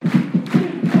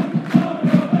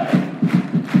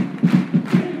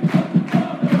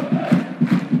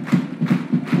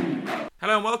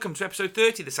Hello and welcome to episode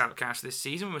 30 of the Saddlecast this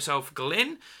season with myself,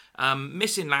 Glyn.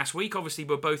 Missing last week, obviously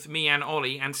we're both me and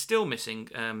Ollie, and still missing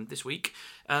this week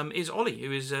is Ollie,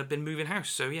 who has been moving house.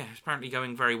 So yeah, it's apparently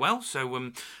going very well,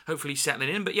 so hopefully settling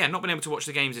in. But yeah, not been able to watch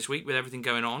the games this week with everything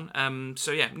going on.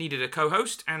 So yeah, needed a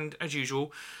co-host, and as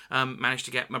usual, managed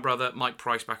to get my brother Mike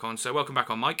Price back on. So welcome back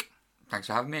on, Mike. Thanks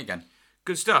for having me again.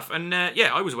 Good stuff. And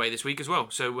yeah, I was away this week as well,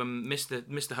 so missed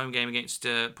the home game against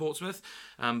Portsmouth,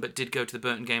 but did go to the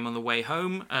Burton game on the way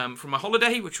home from my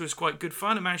holiday, which was quite good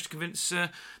fun. I managed to convince the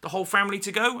whole family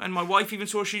to go, and my wife even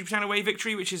saw a Shrewsbury Town away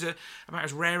victory, which is about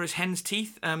as rare as hen's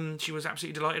teeth. She was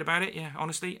absolutely delighted about it, yeah,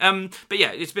 honestly. But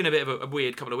yeah, it's been a bit of a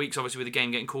weird couple of weeks, obviously, with the game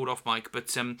getting called off, Mike,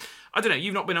 but I don't know,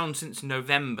 you've not been on since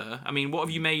November. I mean, what have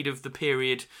you made of the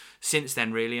period since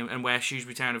then, really, and where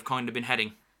Shrewsbury Town have kind of been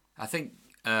heading? I think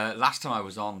last time I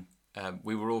was on,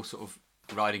 we were all sort of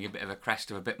riding a bit of a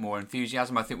crest of a bit more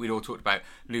enthusiasm. I think we'd all talked about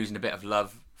losing a bit of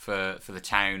love for the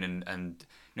town and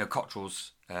you know,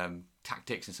 Cottrell's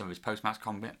tactics and some of his post-match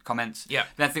comments. Yeah.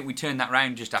 Then I think we turned that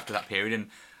round just after that period, and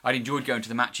I'd enjoyed going to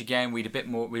the match again. We were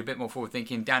a bit more forward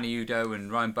thinking. Danny Udo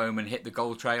and Ryan Bowman hit the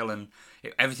goal trail, and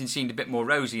everything seemed a bit more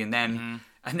rosy. And then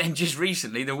just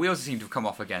recently, the wheels seemed to have come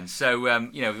off again. So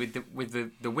you know, with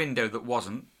the window that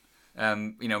wasn't.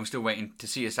 You know, I'm still waiting to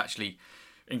see us actually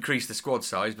increase the squad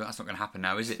size, but that's not going to happen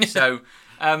now, is it? So,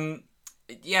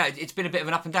 yeah, it's been a bit of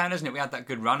an up and down, hasn't it? We had that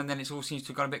good run, and then it all seems to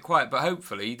have gone a bit quiet. But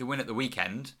hopefully, the win at the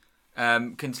weekend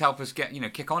can help us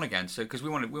kick on again. So, because we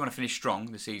want to finish strong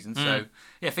this season. So,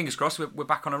 yeah, fingers crossed, we're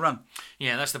back on a run.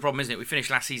 Yeah, that's the problem, isn't it? We finished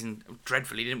last season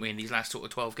dreadfully, didn't we, in these last sort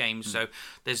of 12 games? So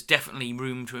there's definitely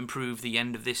room to improve the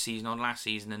end of this season on last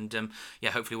season, and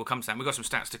yeah, hopefully we'll come to that. We've got some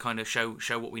stats to kind of show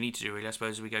what we need to do, really, I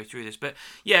suppose, as we go through this. But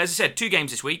yeah, as I said, 2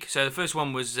 games this week. So the first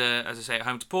one was, as I say, at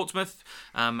home to Portsmouth,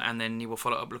 and then we'll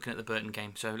follow up looking at the Burton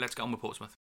game. So let's get on with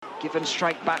Portsmouth. Given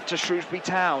straight back to Shrewsbury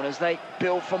Town as they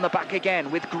build from the back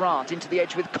again with Grant into the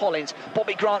edge with Collins.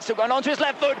 Bobby Grant still going on to his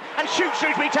left foot and shoots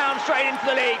Shrewsbury Town straight into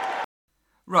the league.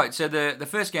 Right, so the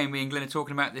first game we and Glyn are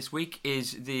talking about this week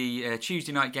is the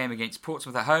Tuesday night game against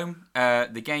Portsmouth at home.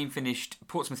 The game finished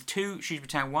Portsmouth 2, Shrewsbury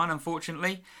Town 1,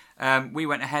 unfortunately. We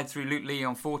went ahead through Luke Lee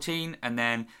on 14, and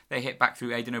then they hit back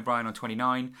through Aidan O'Brien on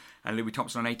 29 and Louis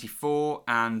Thompson on 84,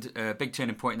 and a big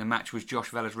turning point in the match was Josh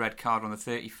Vella's red card on the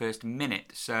 31st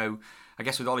minute. So I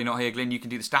guess with Ollie not here, Glyn, you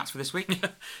can do the stats for this week.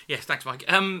 Yes, thanks, Mike.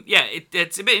 Yeah,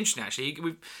 it's a bit interesting, actually.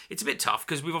 It's a bit tough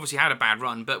because we've obviously had a bad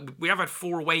run, but we have had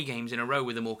 4 away games in a row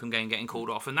with the Morecambe game getting called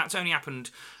off, and that's only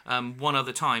happened one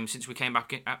other time since we came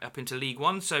back up into League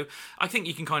One. So I think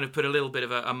you can kind of put a little bit of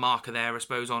a marker there, I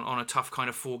suppose, on a tough kind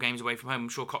of 4 games away from home. I'm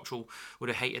sure Cottrell would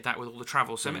have hated that with all the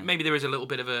travel. So maybe there is a little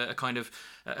bit of a kind of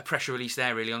a pressure release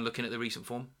there, really, on looking at the recent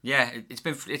form. Yeah, it's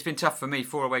been tough for me.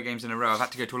 4 away games in a row. I've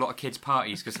had to go to a lot of kids'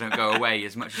 parties because I don't go away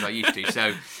as much as I used to.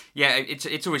 So yeah,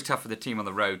 it's always tough for the team on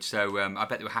the road. So I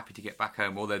bet they were happy to get back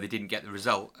home, although they didn't get the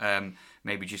result.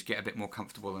 Maybe just get a bit more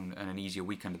comfortable and an easier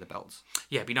week under the belts.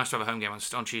 Yeah, it'd be nice to have a home game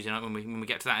on Tuesday night when we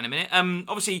get to that in a minute.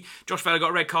 Obviously, Josh Vella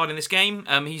got a red card in this game.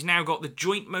 He's now got the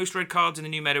joint most red cards in the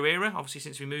New Meadow era, obviously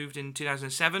since we moved in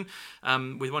 2007,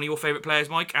 with one of your favourite players,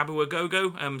 Mike, Abu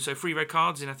Ogogo. So 3 red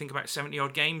cards in, I think, about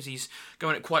 70-odd games. He's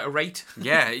going at quite a rate.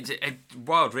 Yeah, it's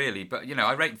wild, really. But, you know,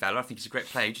 I rate Vella. I think he's a great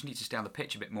player. He just needs to stay on the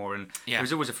pitch a bit more. And there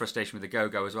was always a frustration with the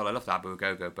Gogo as well. I loved Abu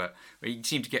Ogogo, but he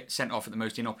seemed to get sent off at the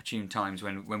most inopportune times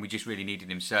when we just really needed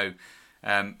him. So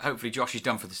hopefully Josh is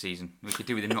done for the season. We could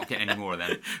do with him not getting any more of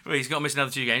them. Well, he's got to miss another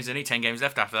 2 games, and he 10 games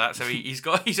left after that, so he's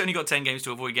only got 10 games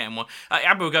to avoid getting one.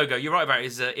 Abu Ogogo, you're right about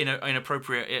his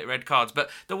inappropriate red cards,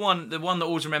 but the one that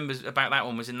always remembers about that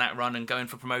one was in that run and going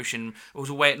for promotion. It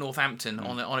was away at Northampton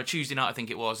on a Tuesday night, I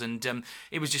think it was, and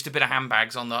it was just a bit of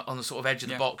handbags on the sort of edge of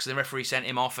the box. The referee sent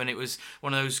him off, and it was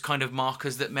one of those kind of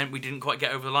markers that meant we didn't quite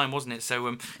get over the line, wasn't it?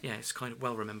 So yeah, it's kind of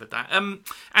well remembered that.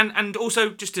 And also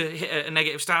just to hit a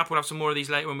negative stat, we'll have some more of these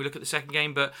later when we look at the second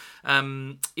game, but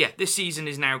yeah, this season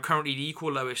is now currently the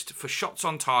equal lowest for shots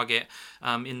on target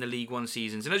in the League One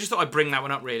seasons, and I just thought I'd bring that one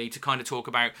up really to kind of talk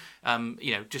about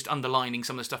just underlining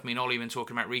some of the stuff me and Ollie have been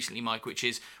talking about recently, Mike, which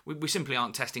is we simply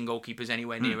aren't testing goalkeepers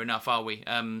anywhere near enough, are we?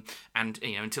 And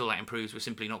until that improves, we're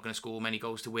simply not going to score many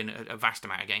goals to win a vast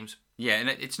amount of games. Yeah, and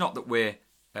it's not that we're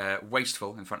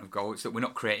wasteful in front of goal, it's that we're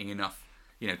not creating enough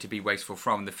to be wasteful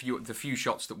from the few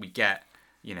shots that we get.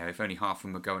 If only half of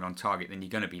them are going on target, then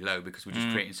you're going to be low because we're just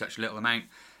creating such little amount.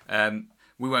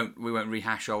 We won't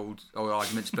rehash old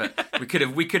arguments, but we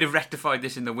could have rectified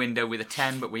this in the window with a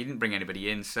 10, but we didn't bring anybody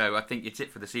in. So I think it's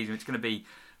it for the season. It's going to be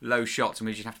low shots, and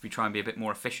we just have to try and be a bit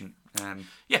more efficient.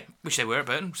 Yeah, which they were at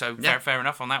Burton, so Yeah. fair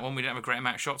enough on that one. We didn't have a great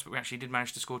amount of shots, but we actually did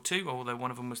manage to score 2, although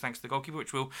one of them was thanks to the goalkeeper,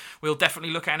 which we'll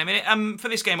definitely look at in a minute. For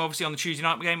this game, obviously on the Tuesday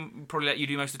night game, probably let you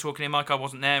do most of the talking here, Mike. I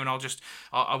wasn't there, and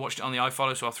I watched it on the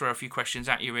iFollow, so I'll throw a few questions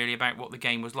at you really about what the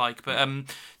game was like. But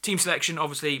team selection,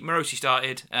 obviously Morosi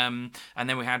started, and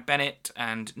then we had Bennett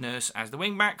and Nurse as the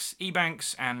wing backs.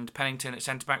 Ebanks and Pennington at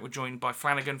centre back were joined by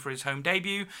Flanagan for his home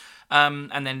debut.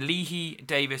 And then Leahy,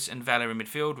 Davis and Vela in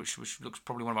midfield, which looks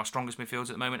probably one of our strongest midfields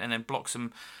at the moment, and then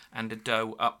Bloxham and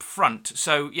Ado up front.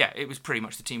 So, yeah, it was pretty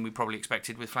much the team we probably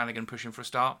expected, with Flanagan pushing for a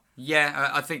start.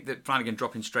 Yeah, I think that Flanagan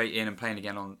dropping straight in and playing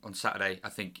again on Saturday, I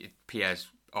think Pierre's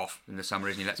off in the summer,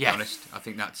 isn't he? Let's be honest. I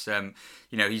think that's,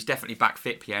 he's definitely back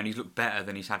fit, Pierre, and he's looked better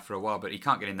than he's had for a while, but he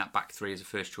can't get in that back three as a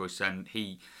first choice, and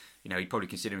he'd probably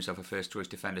consider himself a first choice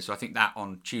defender. So I think that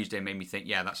on Tuesday made me think,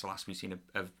 yeah, that's the last we've seen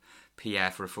of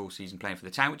Pierre for a full season playing for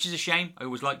the Town, which is a shame. I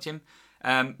always liked him.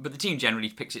 But the team generally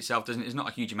picks itself, doesn't it? There's not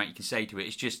a huge amount you can say to it.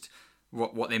 It's just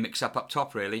what they mix up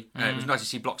top, really. It was nice to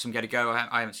see Bloxham get a go.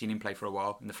 I haven't seen him play for a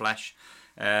while in the flesh.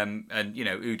 And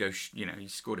Udo,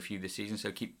 he's scored a few this season,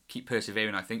 so keep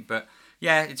persevering, I think. But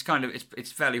yeah,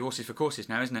 it's fairly horses for courses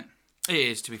now, isn't it? It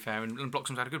is, to be fair, and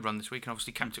Bloxham's had a good run this week and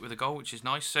obviously capped it with a goal, which is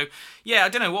nice. So, yeah, I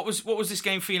don't know, what was this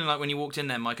game feeling like when you walked in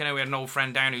there, Mike? I know we had an old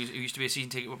friend down who used to be a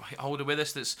season ticket holder with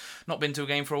us that's not been to a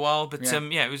game for a while, but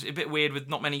it was a bit weird with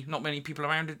not many people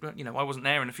around it. But, I wasn't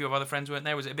there and a few of our other friends weren't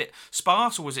there. Was it a bit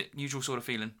sparse, or was it usual sort of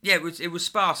feeling? Yeah, it was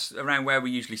sparse around where we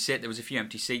usually sit. There was a few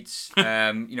empty seats.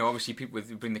 Obviously people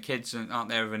bring the kids aren't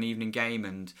there of an evening game,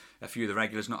 and a few of the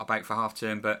regulars not about for half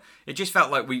term, but it just felt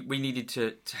like we needed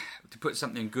to put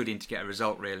something good in to get a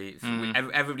result, really.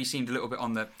 Everybody seemed a little bit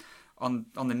on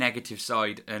the negative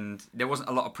side, and there wasn't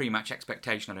a lot of pre-match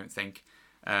expectation, I don't think.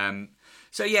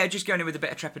 So yeah, just going in with a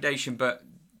bit of trepidation, but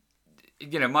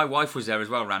my wife was there as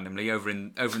well randomly over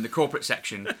in the corporate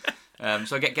section.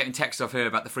 So I getting texts off her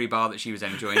about the free bar that she was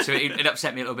enjoying, so it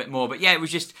upset me a little bit more. But yeah, it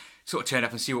was just sort of turn up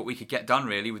and see what we could get done,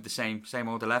 really, with the same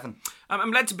old 11.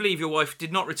 I'm led to believe your wife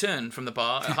did not return from the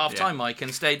bar at half time, Mike,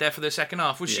 and stayed there for the second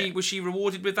half. Was she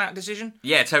rewarded with that decision?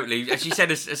 Yeah, totally. She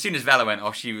said as soon as Vela went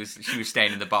off, she was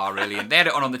staying in the bar, really, and they had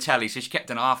it on the telly, so she kept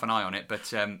half an eye on it. But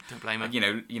don't blame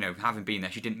her. Having been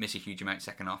there, she didn't miss a huge amount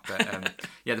second half. But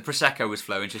the prosecco was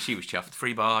flowing, so she was chuffed.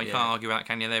 Free bar, you can't argue with that,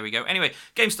 can you? There we go. Anyway,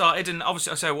 game started, and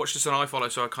obviously I watched this on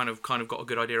iFollow, so I kind of got a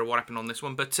good idea of what happened on this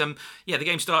one. But the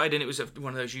game started, and it was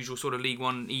one of those usual sort of League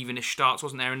One evenish starts,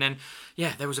 wasn't there? And then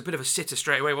there was a bit of a sitter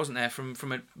straight away, wasn't there, from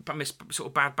a sort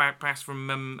of bad back pass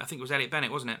from I think it was Elliot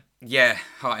Bennett, wasn't it? Yeah,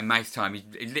 heart in mouth time.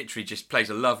 He literally just plays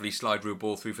a lovely slide rule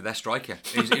ball through for their striker.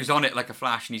 He was on it like a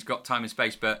flash, and he's got time and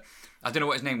space. But I don't know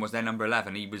what his name was. Their number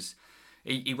 11.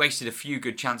 He wasted a few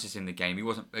good chances in the game. He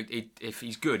wasn't. If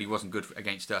he's good, he wasn't good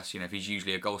against us. If he's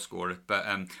usually a goal scorer. But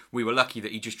we were lucky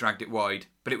that he just dragged it wide.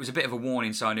 But it was a bit of a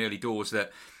warning sign early doors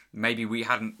that maybe we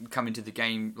hadn't come into the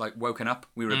game woken up.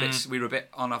 We were a bit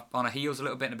on our heels a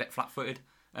little bit, and a bit flat-footed.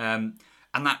 And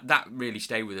that really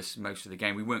stayed with us most of the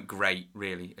game. We weren't great,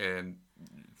 really,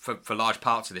 for large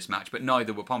parts of this match, but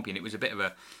neither were Pompey, and it was a bit of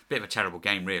a terrible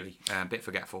game, really, a bit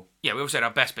forgetful. Yeah, we also had our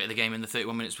best bit of the game in the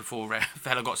 31 minutes before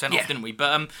Vela got sent off, didn't we?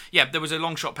 But there was a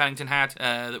long shot Pennington had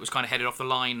that was kind of headed off the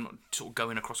line, sort of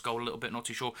going across goal a little bit, not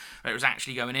too sure where it was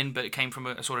actually going in, but it came from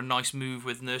a sort of nice move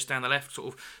with Nurse down the left,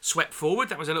 sort of swept forward.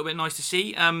 That was a little bit nice to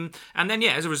see. And then,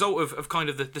 as a result of kind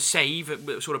of the save,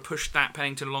 it sort of pushed that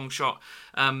Pennington long shot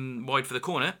wide for the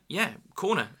corner.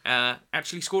 Corner.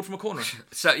 Actually scored from a corner.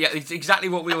 So, it's exactly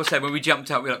what we all said when we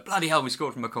jumped up. We were like, bloody hell, we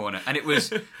scored from a corner. And it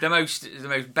was the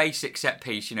most basic set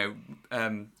piece,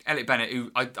 Elliot Bennett,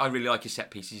 who I really like his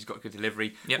set pieces. He's got good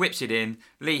delivery. Yep. Whips it in.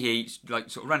 Leahy,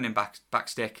 sort of running back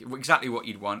stick. Exactly what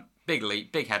you'd want. Big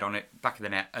leap, big head on it, back of the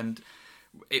net. And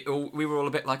we were all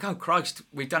a bit like, oh, Christ,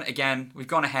 we've done it again. We've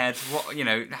gone ahead. What,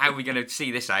 how are we going to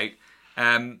see this out?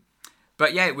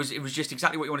 But it was just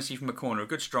exactly what you want to see from a corner. A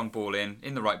good strong ball in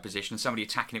the right position. Somebody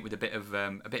attacking it with a bit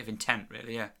of intent,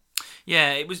 really, yeah.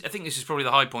 Yeah, it was. I think this is probably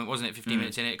the high point, wasn't it? 15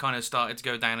 minutes in, it kind of started to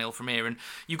go downhill from here. And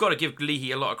you've got to give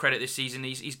Leahy a lot of credit this season.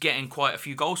 He's getting quite a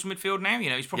few goals from midfield now.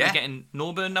 He's probably getting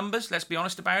Norburn numbers. Let's be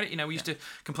honest about it. We used to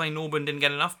complain Norburn didn't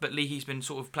get enough, but Leahy's been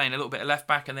sort of playing a little bit of left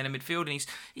back and then in midfield, and he's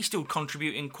still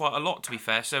contributing quite a lot, to be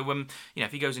fair. So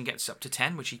if he goes and gets up to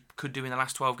 10, which he could do in the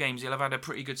last 12 games, he'll have had a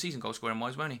pretty good season goal scoring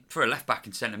wise, won't he? For a left back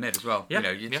and centre mid as well. Yeah.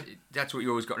 That's what you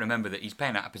always got to remember, that he's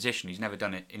playing out of position. He's never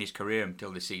done it in his career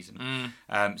until this season.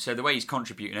 So the way he's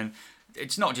contributing, and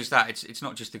it's not just that. It's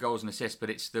not just the goals and assists, but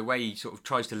it's the way he sort of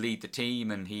tries to lead the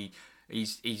team, and he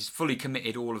He's fully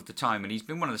committed all of the time, and he's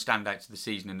been one of the standouts of the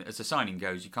season. And as the signing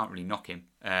goes, you can't really knock him.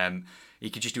 He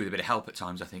could just do with a bit of help at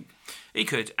times, I think. He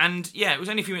could. And yeah, it was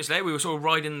only a few minutes later. We were sort of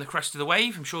riding the crest of the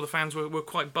wave. I'm sure the fans were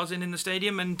quite buzzing in the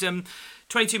stadium. And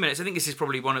 22 minutes, I think this is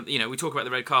probably one of, we talk about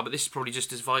the red card, but this is probably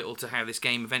just as vital to how this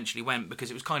game eventually went,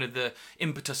 because it was kind of the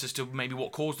impetus as to maybe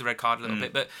what caused the red card a little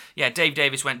bit. But yeah, Dave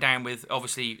Davis went down with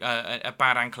obviously a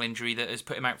bad ankle injury that has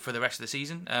put him out for the rest of the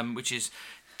season, which is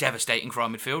devastating for our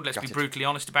midfield, let's be brutally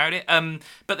honest about it.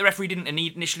 But the referee didn't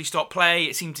initially stop play.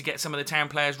 It seemed to get some of the Town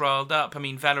players riled up. I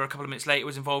mean, Vela a couple of minutes later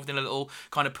was involved in a little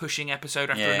kind of pushing episode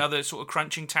after another sort of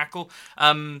crunching tackle.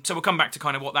 So we'll come back to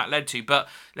kind of what that led to. But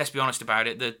let's be honest about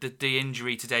it, the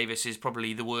injury to Davis is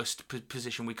probably the worst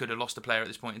position we could have lost a player at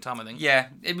this point in time, I think. Yeah,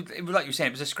 it was like you were saying,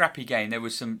 it was a scrappy game. There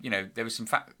was some,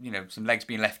 some legs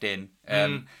being left in.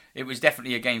 It was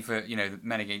definitely a game for,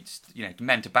 men against,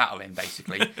 men to battle in,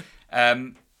 basically.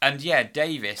 And yeah,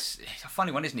 Davis, it's a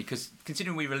funny one, isn't he? Because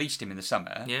considering we released him in the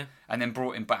summer and then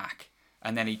brought him back,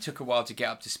 and then he took a while to get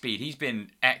up to speed. He's been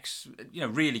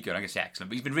really good. I'm going to say excellent,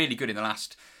 but he's been really good in the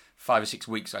last 5 or 6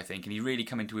 weeks, I think. And he really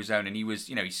come into his own. And he was,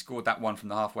 he scored that one from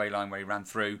the halfway line where he ran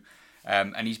through.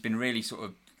 And he's been really sort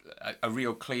of a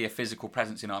real clear physical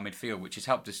presence in our midfield, which has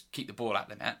helped us keep the ball out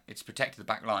the net. It's protected the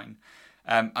back line.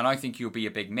 And I think he'll be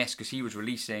a big miss because he was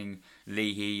releasing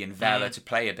Leahy and Vela to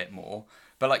play a bit more.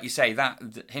 But like you say, that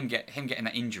him getting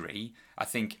that injury, I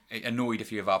think it annoyed a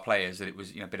few of our players that it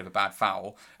was a bit of a bad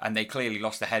foul, and they clearly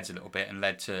lost their heads a little bit and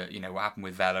led to what happened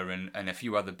with Vela and a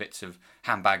few other bits of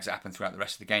handbags that happened throughout the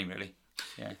rest of the game, really.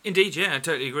 Yeah. Indeed, yeah, I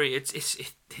totally agree.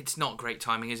 It's not great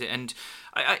timing, is it? And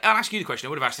I'll ask you the question. I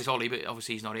would have asked this Ollie, but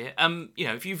obviously he's not here.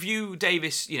 If you view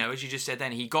Davis, as you just said,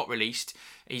 then he got released.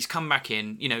 He's come back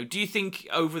in. Do you think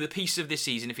over the piece of this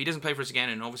season, if he doesn't play for us again,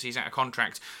 and obviously he's out of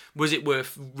contract, was it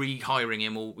worth rehiring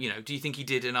him, or do you think he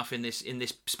did enough in this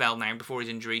spell now before his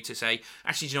injury to say,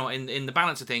 actually, do you know what, in the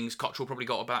balance of things, Cottrell probably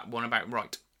got about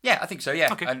right? Yeah, I think so,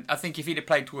 yeah. Okay. And I think if he'd have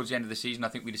played towards the end of the season, I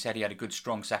think we'd have said he had a good,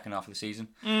 strong second half of the season.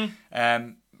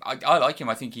 I like him.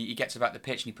 I think he gets about the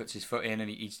pitch and he puts his foot in, and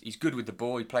he's good with the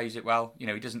ball. He plays it well.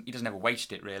 He doesn't ever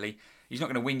waste it, really. He's not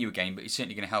going to win you a game, but he's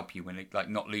certainly going to help you when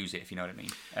not lose it, if you know what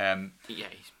I mean.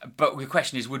 But the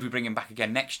question is, would we bring him back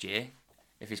again next year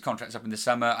if his contract's up in the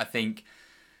summer? I think.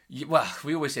 Well,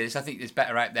 we always say this. I think there's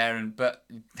better out there, but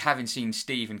having seen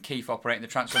Steve and Keith operate in the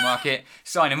transfer market,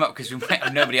 sign him up because we might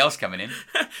have nobody else coming in.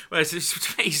 Well,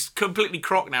 he's completely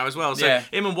crocked now as well. So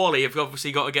him and Wally have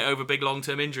obviously got to get over big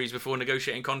long-term injuries before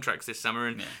negotiating contracts this summer,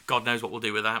 and God knows what we'll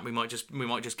do with that. We might just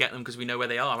get them because we know where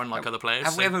they are, unlike other players.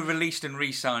 Have we ever released and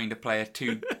re-signed a player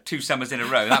two summers in a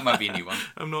row? That might be a new one.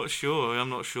 I'm not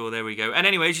sure. There we go. And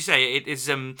anyway, as you say, it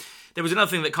is. There was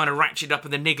another thing that kind of ratcheted up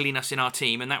the niggliness in our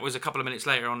team, and that was a couple of minutes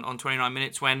later on 29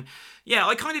 minutes when,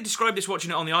 I kind of described this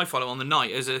watching it on the iFollow on the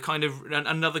night as a kind of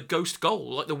another ghost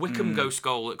goal, like the Wickham ghost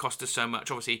goal that cost us so much.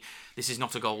 Obviously, this is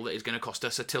not a goal that is going to cost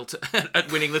us a tilt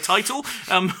at winning the title,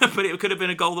 but it could have been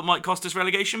a goal that might cost us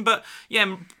relegation. But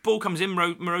yeah, ball comes in,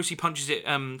 Morosi punches it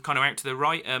kind of out to the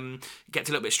right, gets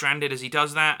a little bit stranded as he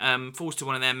does that, falls to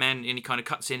one of their men, and he kind of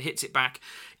cuts in, hits it back.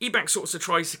 Ebanks sort of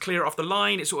tries to clear it off the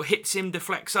line. It sort of hits him,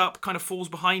 deflects up, kind of falls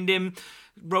behind him,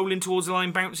 rolling towards the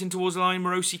line, bouncing towards the line.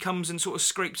 Morosi comes and sort of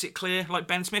scrapes it clear like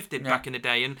Ben Smith did back in the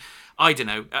day. And I don't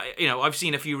know, I've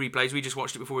seen a few replays. We just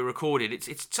watched it before we recorded.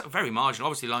 It's very marginal.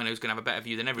 Obviously, Lino's going to have a better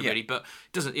view than everybody, but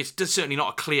it's certainly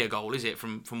not a clear goal, is it,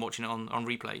 from watching it on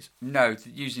replays? No,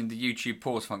 using the YouTube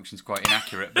pause function is quite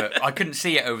inaccurate, but I couldn't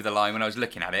see it over the line when I was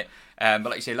looking at it. But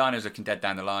like you say, Lino's looking dead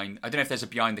down the line. I don't know if there's a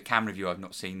behind the camera view I've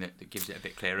not seen that gives it a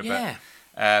bit clearer. Yeah.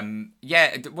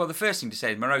 But well, the first thing to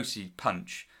say is Morosi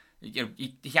punch.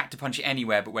 He had to punch it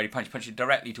anywhere but where he punched it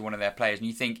directly to one of their players, and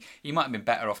you think he might have been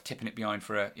better off tipping it behind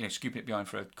for scooping it behind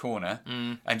for a corner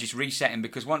and just resetting,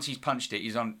 because once he's punched it,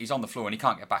 he's on the floor and he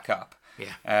can't get back up.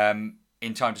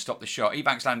 In time to stop the shot.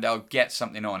 Ebanks Landell gets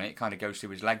something on it, kind of goes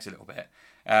through his legs a little bit,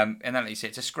 and then like you say,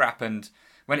 it's a scrap, and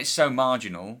when it's so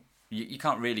marginal, you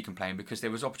can't really complain because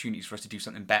there was opportunities for us to do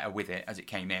something better with it as it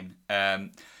came in.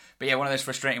 But yeah, one of those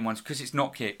frustrating ones because it's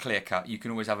not clear cut. You can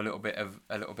always have a little bit of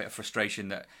frustration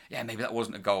that maybe that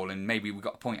wasn't a goal and maybe we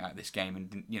got a point out of this game,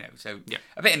 and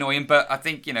a bit annoying. But I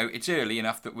think it's early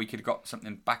enough that we could have got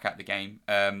something back out of the game.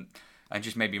 And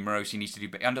just maybe Morosi needs to do.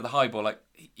 But under the high ball,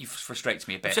 he frustrates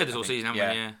me a bit. We've said this all season,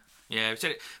 haven't we? Yeah,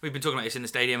 we've been talking about this in the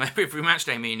stadium every match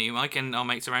day, me and you, Mike, and our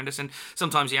mates around us. And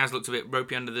sometimes he has looked a bit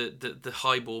ropey under the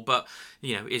high ball, but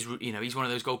he's one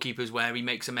of those goalkeepers where he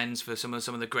makes amends for some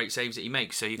of the great saves that he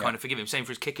makes. So you kind of forgive him. Same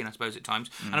for his kicking, I suppose, at times.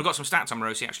 And I've got some stats on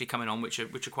Morosi actually coming on, which are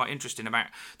quite interesting about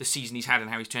the season he's had and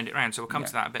how he's turned it around. So we'll come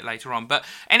to that a bit later on. But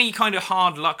any kind of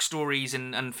hard luck stories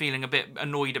and feeling a bit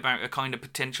annoyed about a kind of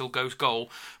potential ghost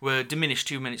goal were diminished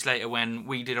 2 minutes later when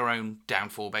we did our own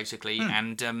downfall, basically.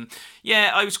 And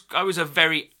I was a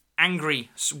very angry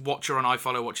watcher on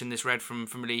iFollow watching this red from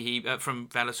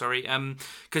Vela,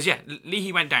 because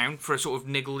Leahy went down for a sort of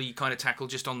niggly kind of tackle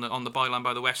just on the byline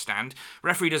by the west stand.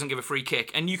 Referee doesn't give a free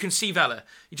kick, and you can see Vela.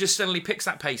 He just suddenly picks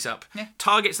that pace up,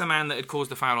 targets the man that had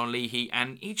caused the foul on Leahy,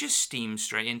 and he just steams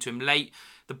straight into him late.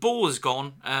 The ball is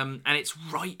gone, and it's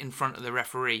right in front of the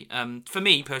referee. For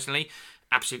me personally,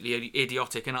 absolutely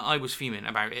idiotic, and I was fuming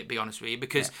about it, be honest with you,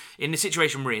 because in the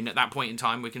situation we're in at that point in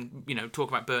time, we can talk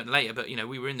about Burton later, but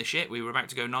we were in the shit. We were about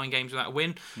to go 9 games without a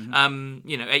win, 8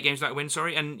 games without a win,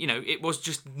 sorry, and it was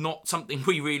just not something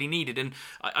we really needed. And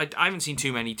I haven't seen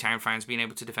too many Town fans being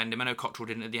able to defend him. I know Cottrell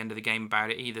didn't at the end of the game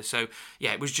about it either. So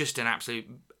it was just an absolute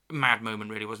mad moment,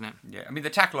 really, wasn't it? Yeah, I mean, the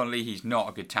tackle on Leahy's not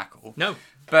a good tackle. No.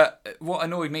 But what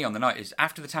annoyed me on the night is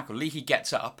after the tackle, Leahy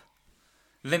gets up,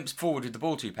 limps forward with the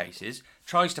ball 2 paces,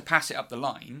 tries to pass it up the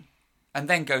line, and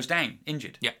then goes down,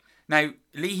 injured. Yeah. Now,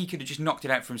 Leahy could have just knocked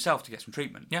it out for himself to get some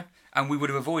treatment. Yeah. And we would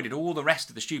have avoided all the rest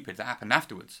of the stupid that happened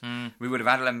afterwards. We would have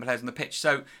had 11 players on the pitch.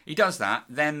 So he does that.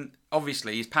 Then,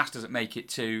 obviously, his pass doesn't make it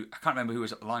to... I can't remember who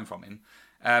was at the line from him.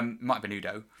 Might have been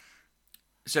Udo.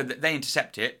 So that they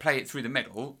intercept it, play it through the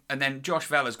middle, and then Josh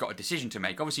Vela's got a decision to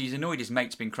make. Obviously, he's annoyed his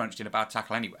mate's been crunched in a bad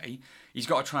tackle anyway. He's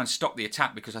got to try and stop the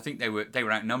attack because I think they were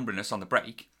outnumbering us on the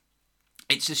break.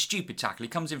 It's a stupid tackle. He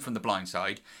comes in from the blind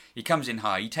side. He comes in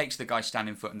high. He takes the guy's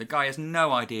standing foot, and the guy has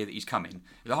no idea that he's coming.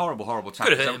 It's a horrible, horrible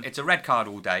tackle. It's a red card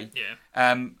all day.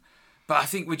 Yeah. But I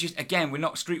think we're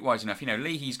not streetwise enough.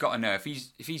 Leahy's got to know if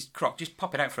he's crocked, just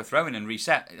pop it out for a throw-in and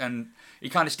reset. And he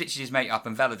kind of stitches his mate up,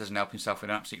 and Vela doesn't help himself with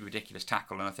an absolutely ridiculous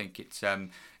tackle. And I think it's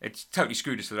totally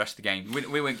screwed us for the rest of the game.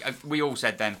 We all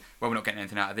said then, well, we're not getting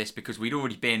anything out of this because we'd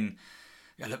already been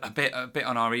a bit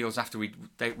on our heels after we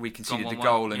conceded the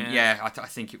goal, and I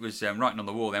think it was writing on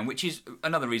the wall then, which is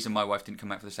another reason my wife didn't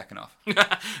come out for the second half.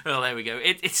 Well, there we go.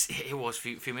 It was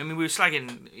fuming. I mean, we were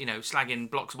slagging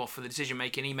Bloxham off for the decision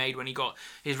making he made when he got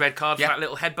his red card for that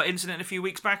little headbutt incident a few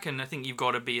weeks back, and I think you've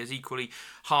got to be as equally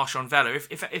harsh on Vela,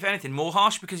 if anything, more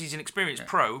harsh, because he's an experienced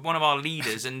pro, one of our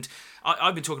leaders, and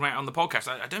I've been talking about it on the podcast.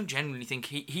 I don't genuinely think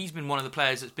he's been one of the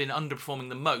players that's been underperforming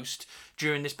the most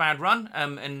during this bad run.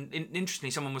 And interestingly,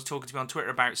 someone was talking to me on Twitter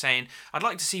about saying, I'd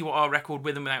like to see what our record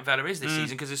with and without Vela is this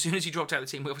season, because as soon as he dropped out of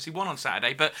the team, we obviously won on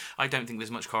Saturday, but I don't think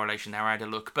there's much correlation there. I had a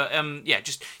look. But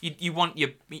just you want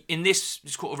in this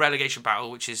sort of relegation battle,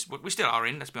 which is what we still are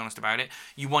in, let's be honest about it,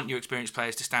 you want your experienced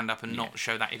players to stand up and not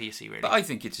show that idiocy, really. But I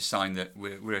think it's a sign that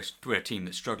we're a team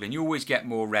that's struggling. You always get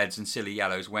more reds and silly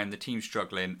yellows when the team's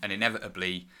struggling, and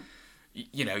inevitably,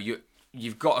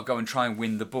 you've got to go and try and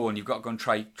win the ball, and you've got to go and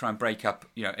try and break up,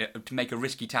 to make a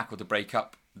risky tackle to break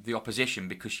up the opposition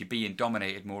because you're being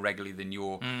dominated more regularly than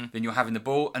you're having the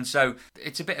ball. And so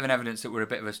it's a bit of an evidence that we're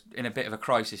in a bit of a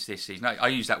crisis this season. I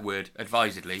use that word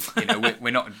advisedly.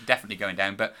 We're not definitely going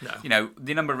down, but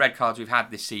the number of red cards we've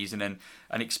had this season and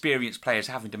experienced players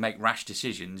having to make rash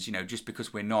decisions, just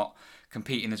because we're not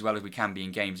competing as well as we can be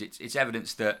in games, it's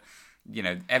evidence that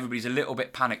everybody's a little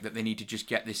bit panicked that they need to just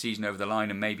get this season over the line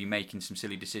and maybe making some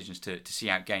silly decisions to see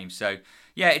out games. So,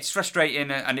 it's frustrating,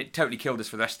 and it totally killed us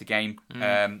for the rest of the game.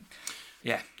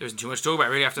 There isn't too much to talk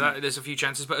about really after that. There's a few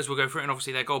chances, but as we'll go through it, and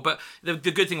obviously their goal. But the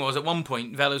good thing was, at one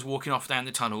point, Vela's walking off down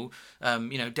the tunnel.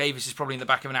 Davis is probably in the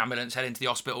back of an ambulance heading to the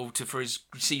hospital for his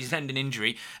season-ending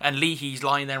injury, and Leahy's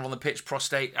lying there on the pitch,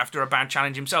 prostrate after a bad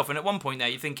challenge himself. And at one point there,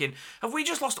 you're thinking, have we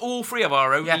just lost all 3 of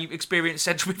our only experienced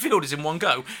central midfielders in one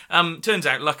go? Turns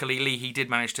out, luckily, Leahy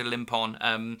did manage to limp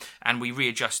on, and we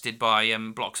readjusted by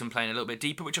Bloxham playing a little bit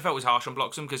deeper, which I felt was harsh on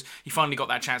Bloxham because he finally got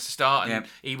that chance to start, and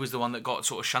he was the one that got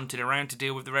sort of shunted around to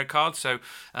deal with the red card. So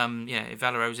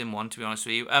Vela owes him one, to be honest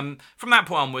with you. From that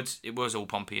point onwards, it was all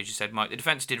Pompey, as you said, Mike. The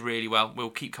defence did really well. We'll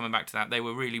keep coming back to that. They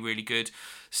were really, really good,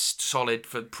 solid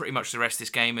for pretty much the rest of this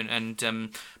game, and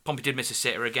Pompey did miss a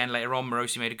sitter again later on.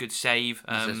 Morosi made a good save.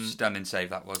 It was a stunning save,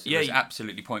 that was. It was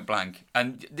absolutely point blank.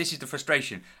 And this is the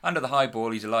frustration. Under the high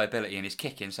ball, he's a liability, and his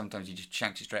kicking, sometimes he just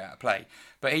shanks it straight out of play.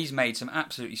 But he's made some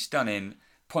absolutely stunning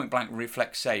point-blank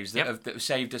reflex saves that have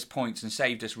saved us points and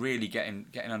saved us really getting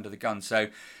under the gun. So,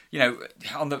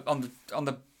 on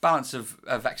the balance of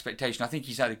expectation. I think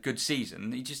he's had a good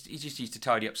season. He just needs to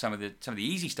tidy up some of the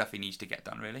easy stuff he needs to get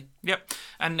done, really. Yep.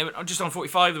 And just on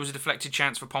 45, there was a deflected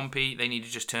chance for Pompey. They needed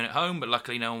to just turn it home, but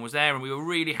luckily no one was there, and we were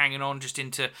really hanging on just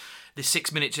into the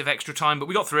 6 minutes of extra time, but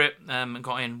we got through it and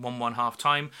got in 1-1 half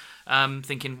time,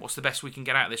 thinking what's the best we can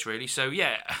get out of this, really. So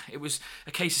yeah, it was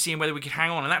a case of seeing whether we could hang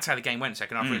on, and that's how the game went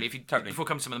second half, really. Totally. Before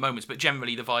coming to some of the moments, but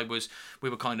generally the vibe was we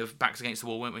were kind of backs against the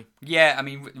wall, weren't we? Yeah, I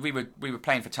mean we were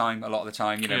playing for time a lot of the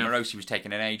time. You know, Morosi was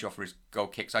taking an age off for his goal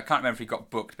kicks. I can't remember if he got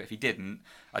booked, but if he didn't,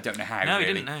 I don't know how. No,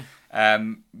 really. He didn't.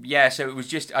 No. Yeah, so it was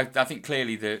just I think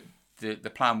clearly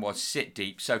the plan was sit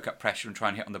deep, soak up pressure and try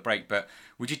and hit on the break, but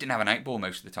we just didn't have an out ball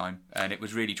most of the time, and it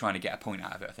was really trying to get a point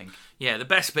out of it, I think. Yeah, the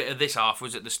best bit of this half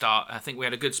was at the start. I think we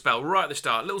had a good spell right at the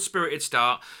start, little spirited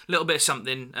start, a little bit of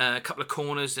something, a couple of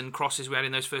corners and crosses we had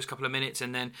in those first couple of minutes,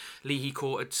 and then Leahy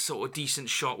caught a sort of decent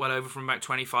shot well over from about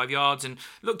 25 yards, and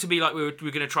looked to be like we were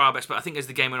going to try our best, but I think as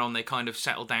the game went on, they kind of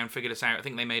settled down, figured us out. I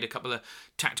think they made a couple of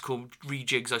tactical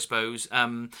rejigs, I suppose,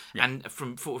 and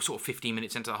from sort of 15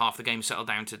 minutes into the half, the game settled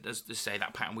down to, as to say,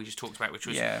 that pattern we just talked about, which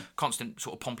was constant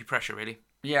sort of Pompey pressure, really.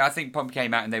 Yeah, I think Pompey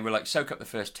came out and they were like, soak up the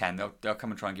first 10, they'll come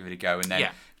and try and give it a go, and then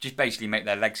just basically make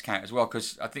their legs count as well,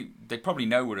 because I think they probably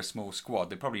know we're a small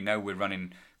squad. They probably know we're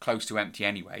running close to empty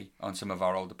anyway on some of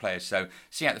our older players. So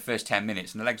see out the first 10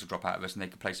 minutes and the legs will drop out of us and they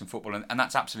can play some football, and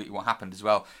that's absolutely what happened as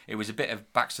well. It was a bit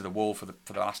of backs to the wall for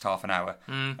the last half an hour,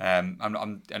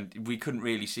 and we couldn't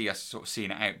really see us sort of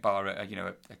seeing it out, bar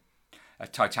a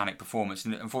titanic performance,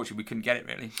 and unfortunately we couldn't get it,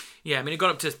 really. Yeah, I mean, it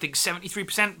got up to, I think,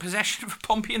 73% possession for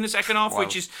Pompey in the second half,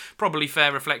 which is probably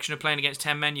fair reflection of playing against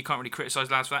 10 men. You can't really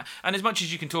criticise lads for that. And as much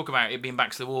as you can talk about it being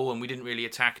back to the wall and we didn't really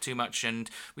attack too much,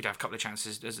 and we'd have a couple of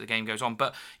chances as the game goes on,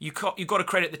 but you've got to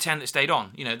credit the 10 that stayed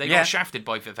on. You know, they got shafted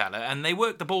by Vivella, and they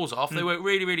worked the balls off. They worked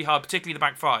really, really hard, particularly the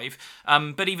back five.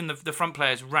 But even the front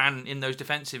players ran in those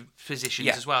defensive positions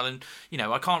as well. And, you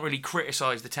know, I can't really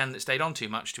criticise the 10 that stayed on too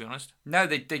much, to be honest. No,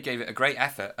 they gave it a great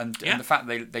effort, and the fact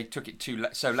that they took it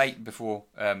so late before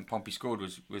Pompey scored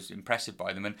was impressive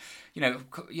by them. And you know,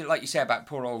 like you say about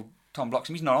poor old Tom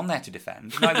Bloxham, he's not on there to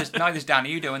defend. Neither's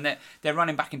Danny Udo, and they're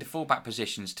running back into fullback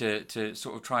positions to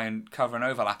sort of try and cover an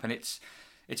overlap, and it's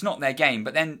not their game.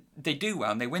 But then they do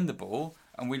well and they win the ball,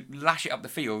 and we lash it up the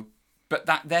field. But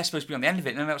that they're supposed to be on the end of it,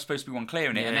 and they're not supposed to be one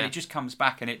clearing it, and then it just comes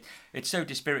back, and it's so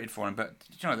dispirited for them. But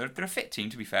you know, they're a fit team,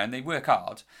 to be fair, and they work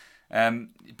hard.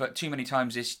 But too many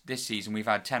times this season we've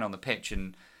had 10 on the pitch,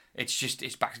 and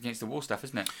it's back against the wall stuff,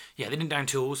 isn't it? Yeah, they didn't down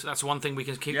tools. That's one thing we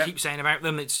can keep saying about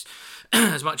them. It's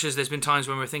as much as there's been times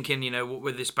when we're thinking, you know,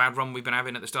 with this bad run we've been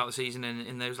having at the start of the season and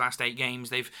in those last 8 games,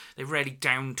 they've rarely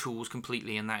down tools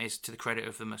completely, and that is to the credit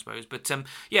of them, I suppose. But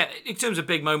in terms of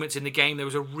big moments in the game, there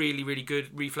was a really, really good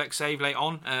reflex save late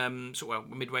on,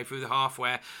 midway through the half,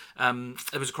 where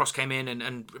there was a cross came in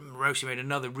and Morosi made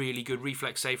another really good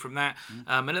reflex save from that.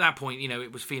 And at that point, you know,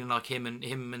 it was feeling like him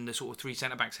and the sort of 3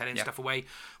 centre backs heading stuff away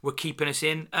were keeping us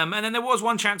in. And then there was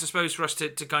one chance, I suppose, for us to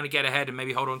kind of get ahead and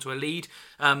maybe hold on to a lead.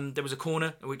 There was a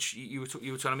corner, which you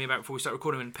were telling me about before we started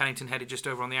recording, and Pennington headed just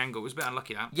over on the angle. It was a bit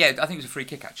unlucky, that. Yeah, I think it was a free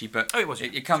kick, actually. But it was.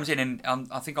 It comes in, and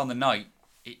I think on the night,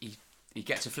 he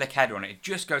gets a flick header on it. It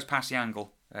just goes past the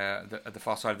angle at the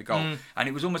far side of the goal. And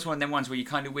it was almost one of them ones where you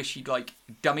kind of wish he'd, like,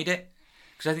 dummied it.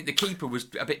 Because I think the keeper was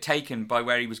a bit taken by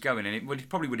where he was going, and it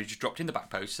probably would have just dropped in the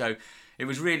back post. So it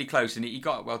was really close, and he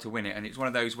got it well to win it. And it's one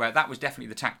of those where that was definitely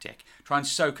the tactic: try and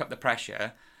soak up the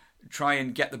pressure, try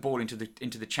and get the ball into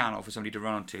the channel for somebody to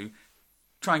run onto,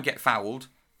 try and get fouled,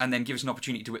 and then give us an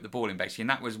opportunity to whip the ball in, basically. And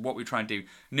that was what we were trying to do.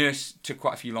 Nurse took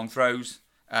quite a few long throws,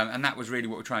 and that was really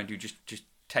what we were trying to do. Just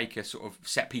take a sort of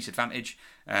set piece advantage,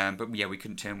 but yeah, we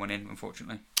couldn't turn one in,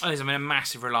 unfortunately. There's been a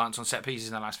massive reliance on set pieces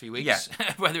in the last few weeks.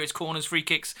 Whether it's corners, free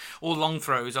kicks, or long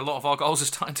throws, a lot of our goals are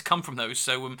starting to come from those.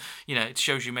 So you know, it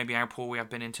shows you maybe how poor we have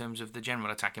been in terms of the general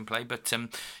attacking play. But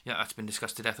that's been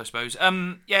discussed to death, I suppose.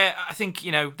 I think,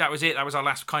 you know, that was it. That was our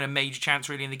last kind of major chance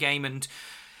really in the game, and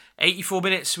 84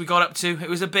 minutes we got up to. It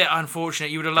was a bit unfortunate.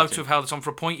 You would have loved to have held us on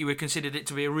for a point. You would have considered it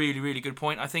to be a really, really good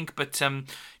point, I think. But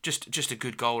just a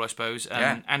good goal, I suppose.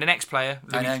 And an ex-player,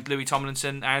 Louis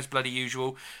Tomlinson, as bloody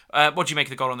usual. What do you make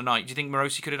of the goal on the night? Do you think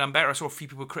Morosi could have done better? I saw a few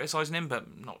people criticising him,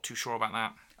 but not too sure about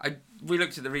that. We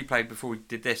looked at the replay before we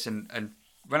did this, and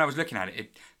when I was looking at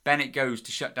it, Bennett goes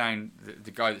to shut down the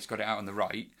guy that's got it out on the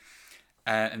right.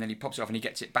 And then he pops it off and he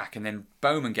gets it back, and then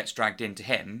Bowman gets dragged into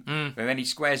him, and then he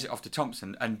squares it off to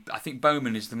Thompson, and I think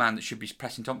Bowman is the man that should be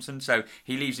pressing Thompson, so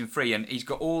he leaves him free, and he's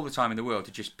got all the time in the world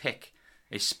to just pick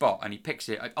his spot, and he picks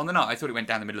it. On the night, I thought it went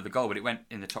down the middle of the goal, but it went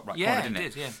in the top right corner, didn't it? Yeah,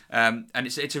 it did, yeah. And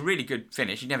it's a really good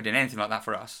finish. He'd never done anything like that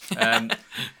for us.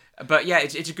 But yeah,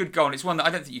 it's a good goal, and it's one that I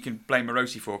don't think you can blame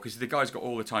Morosi for, because the guy's got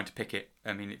all the time to pick it.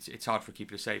 I mean, it's hard for a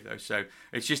keeper to save, though. So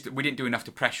it's just that we didn't do enough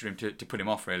to pressure him to put him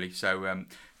off, really. So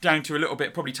down to a little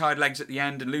bit, probably tired legs at the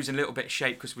end and losing a little bit of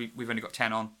shape because we've only got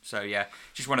 10 on. So yeah,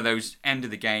 just one of those end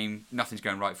of the game, nothing's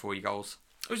going right for you goals.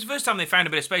 It was the first time they found a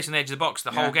bit of space on the edge of the box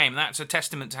the whole game. That's a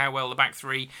testament to how well the back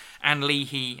three and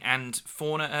Leahy and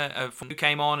Forner who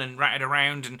came on and ratted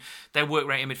around, and their work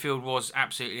rate in midfield was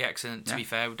absolutely excellent, to be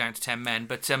fair. We're down to 10 men.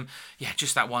 But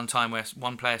just that one time where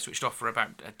one player switched off for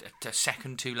about a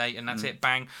second too late, and that's it,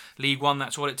 bang. League One,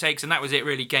 that's all it takes. And that was it,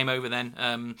 really. Game over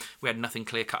then. We had nothing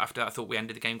clear cut after that. I thought we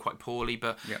ended the game quite poorly,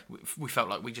 but we felt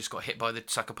like we just got hit by the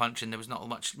sucker punch, and there was not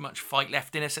much fight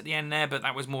left in us at the end there. But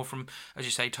that was more from, as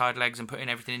you say, tired legs and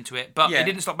putting everything into it. But they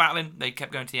didn't stop battling. They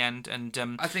kept going to the end. And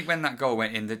I think when that goal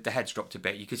went in, the heads dropped a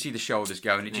bit. You could see the shoulders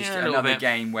go, and it just another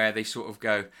game where they sort of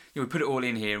go, we put it all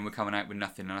in here and we're coming out with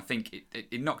nothing. And I think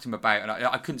it knocked him about, and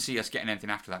I couldn't see us getting anything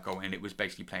after that goal, and it was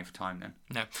basically playing for time then.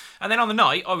 No. And then on the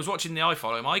night, I was watching the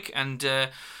iFollow, Mike, and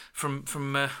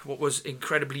from what was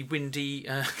incredibly windy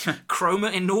Cromer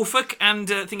in Norfolk, and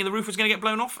thinking the roof was going to get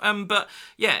blown off. But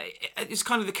yeah, it's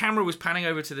kind of the camera was panning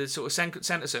over to the sort of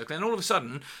centre circle, and all of a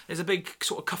sudden there's a big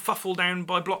sort of kerfuffle down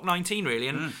by block 19, really.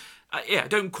 And I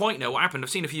don't quite know what happened. I've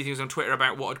seen a few things on Twitter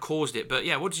about what had caused it, but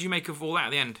yeah, what did you make of all that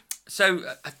at the end? So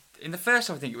in the first,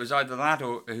 I think it was either the lad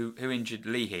who injured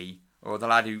Leahy or the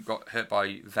lad who got hurt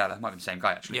by Vela. Might be the same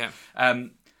guy, actually. Yeah.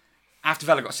 After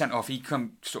Vela got sent off, he'd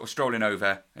come sort of strolling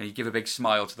over and he'd give a big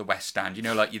smile to the West Stand,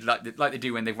 like they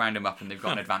do when they wound him up and they've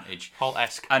got an advantage.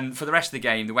 Holt-esque. And for the rest of the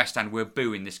game, the West Stand were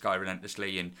booing this guy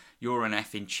relentlessly, and you're an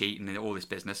effing cheat and all this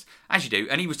business, as you do.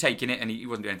 And he was taking it and he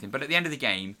wasn't doing anything. But at the end of the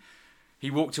game,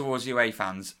 he walked towards the away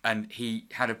fans and he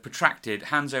had a protracted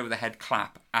hands over the head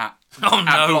clap at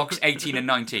blocks 18 and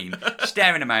 19,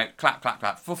 staring them out, clap, clap,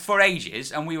 clap, for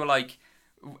ages. And we were like,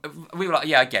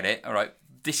 yeah, I get it, all right.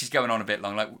 This is going on a bit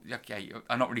long. Like, okay,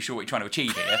 I'm not really sure what you're trying to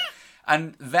achieve here.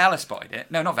 And Vela spied it.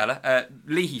 No, not Vela.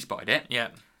 Leahy spied it. Yeah.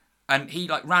 And he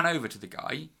ran over to the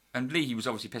guy. And Leahy was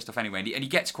obviously pissed off anyway. And he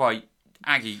gets quite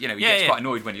aggy. He gets quite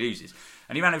annoyed when he loses.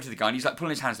 And he ran over to the guy and he's pulling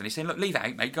his hands down. He's saying, look, leave it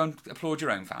out, mate. Go and applaud your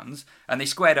own fans. And they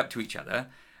squared up to each other.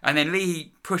 And then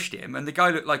Leahy pushed him. And the guy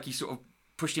looked like he sort of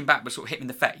pushed him back, but sort of hit him in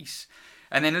the face.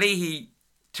 And then Leahy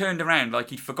turned around like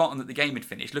he'd forgotten that the game had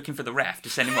finished, looking for the ref to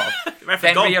send him off.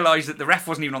 Then realised that the ref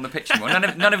wasn't even on the pitch anymore.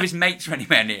 None of his mates were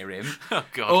anywhere near him. Oh,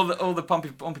 God. All the Pompey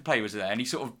players were there, and he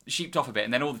sort of sheeped off a bit.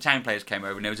 And then all the town players came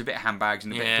over, and there was a bit of handbags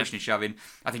and a bit of pushing and shoving.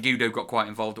 I think Udo got quite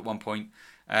involved at one point.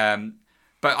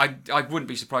 But I wouldn't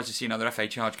be surprised to see another FA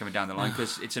charge coming down the line,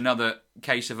 because it's another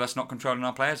case of us not controlling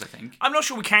our players, I think. I'm not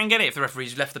sure we can get it if the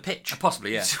referee's left the pitch.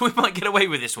 Possibly, yeah. So we might get away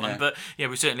with this one. Yeah. But yeah,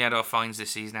 we've certainly had our fines this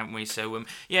season, haven't we? So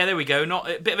yeah, there we go. Not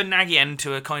a bit of a naggy end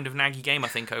to a kind of naggy game, I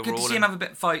think, overall. Good to see him have a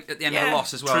bit of fight at the end of the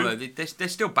loss as well, though. They're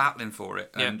still battling for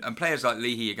it. And players like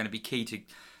Leahy are going to be key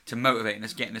to motivating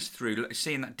us, getting us through.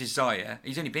 Seeing that desire.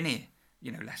 He's only been here,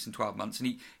 less than 12 months,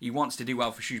 and he wants to do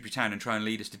well for Shrewsbury Town and try and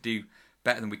lead us to do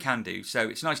better than we can do. So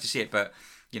it's nice to see it, but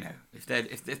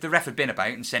if the ref had been about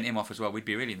and sent him off as well, we'd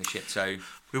be really in the shit. So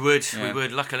we would.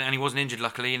 Luckily, and he wasn't injured,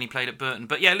 luckily, and he played at Burton.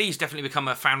 But yeah, Lee's definitely become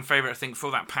a fan favourite, I think,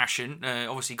 for that passion.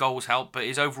 Obviously, goals help, but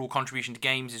his overall contribution to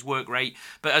games, his work rate.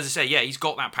 But as I say, yeah, he's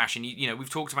got that passion. We've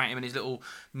talked about him and his little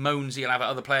moans he'll have at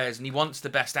other players, and he wants the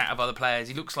best out of other players.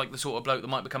 He looks like the sort of bloke that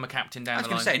might become a captain down the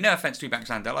line. I was going to say, no offence to Ebanks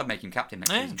Landell, I'd make him captain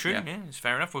next season. True, yeah, it's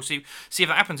fair enough. We'll see if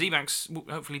that happens. Ebanks will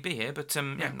hopefully be here, but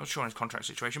I'm not sure on his contract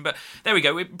situation. But there we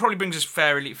go. It probably brings us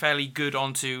fairly good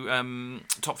onto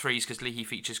top threes, because Leahy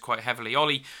features quite heavily.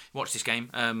 Ollie watched this game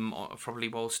probably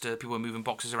whilst people were moving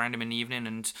boxes around him in the evening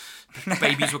and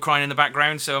babies were crying in the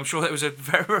background, so I'm sure that was a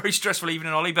very, very stressful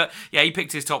evening, Ollie. But yeah, he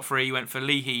picked his top three. He went for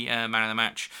Leahy, man of the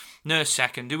match. Nurse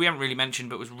second, who we haven't really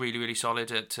mentioned but was really, really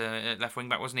solid at left wing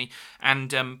back, wasn't he?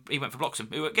 And he went for Bloxham,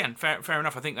 who again, fair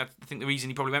enough. I think the reason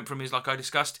he probably went for him is, like I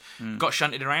discussed, got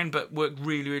shunted around but worked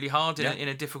really, really hard in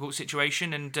a difficult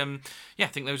situation. And I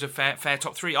think those are fair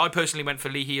top three. I personally went for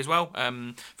Leahy as well,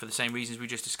 for the same reasons we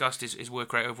just discussed. His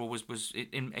work rate overall was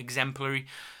exemplary,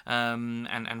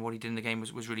 and what he did in the game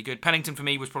was really good. Pennington for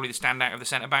me was probably the standout of the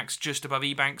centre backs, just above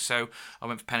Ebanks. So I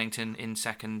went for Pennington in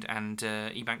second and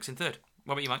Ebanks in third.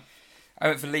 What about you, Mike? I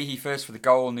went for Leahy first for the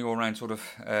goal and the all-round sort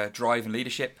of drive and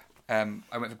leadership. I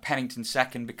went for Pennington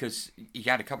second because he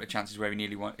had a couple of chances where he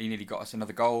nearly got us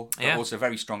another goal. But also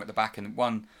very strong at the back, and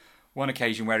one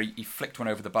occasion where he flicked one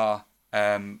over the bar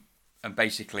and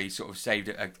basically sort of saved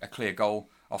a clear goal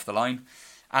off the line.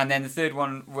 And then the third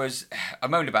one was, I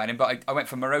moaned about him, but I went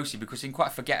for Morosi because in quite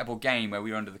a forgettable game where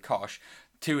we were under the cosh,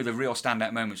 two of the real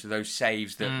standout moments were those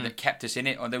saves that kept us in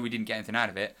it, although we didn't get anything out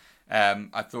of it.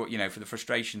 I thought, for the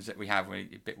frustrations that we have, we're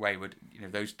a bit wayward.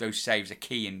 Those saves are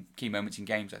key moments in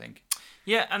games, I think.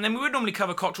 Yeah, and then we would normally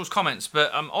cover Cottrell's comments,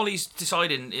 but Ollie's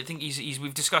decided, I think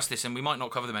we've discussed this, and we might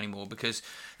not cover them anymore, because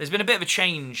there's been a bit of a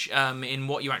change in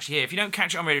what you actually hear. If you don't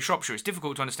catch it on Radio Shropshire, it's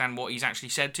difficult to understand what he's actually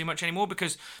said too much anymore,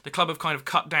 because the club have kind of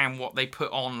cut down what they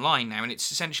put online now, and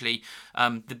it's essentially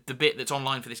the bit that's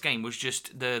online for this game was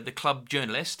just the club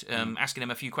journalist asking him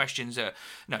a few questions.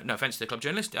 No offence to the club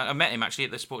journalist. I met him actually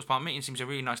at the sports park meeting. Seems a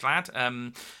really nice lad.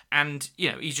 And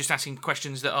he's just asking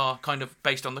questions that are kind of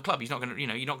based on the club. He's not going to,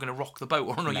 you're not going to rock the boat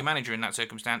or annoy your manager in that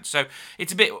circumstance. So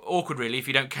it's a bit awkward, really, if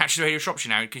you don't catch the Radio Shropshire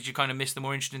now, because you kind of miss the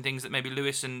more interesting things that maybe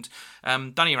Lewis and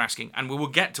Dunny are asking. And we will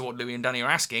get to what Louis and Dunny are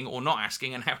asking or not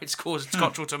asking, and how it's caused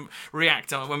Cottrell to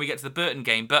react when we get to the Burton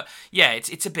game. But yeah,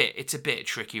 it's a bit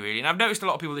tricky, really. And I've noticed a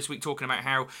lot of people this week talking about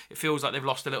how it feels like they've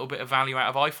lost a little bit of value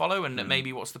out of iFollow, and that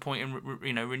maybe what's the point in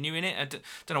renewing it. I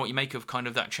don't know what you make of kind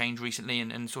of that change recently,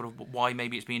 and sort of why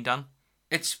maybe it's being done.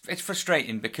 It's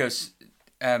frustrating because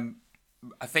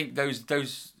I think those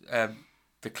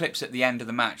the clips at the end of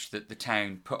the match that the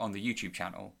Town put on the YouTube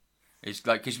channel is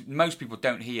like, because most people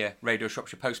don't hear Radio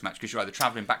Shropshire post-match because you're either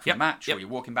travelling back from the match or you're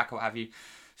walking back or what have you.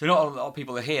 So not a lot of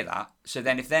people hear that. So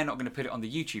then if they're not going to put it on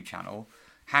the YouTube channel,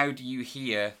 how do you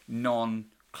hear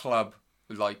non-club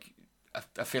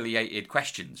affiliated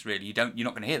questions? Really, you're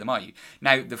not going to hear them, are you?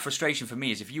 Now the frustration for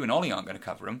me is if you and Ollie aren't going to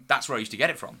cover them, that's where I used to get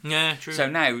it from. Yeah, true. So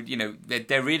now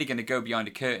they're really going to go behind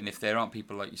a curtain if there aren't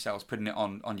people like yourselves putting it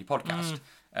on your podcast.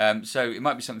 So it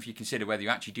might be something for you to consider whether you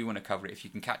actually do want to cover it if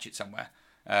you can catch it somewhere,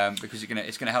 because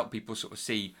it's going to help people sort of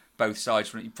see both sides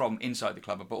from inside the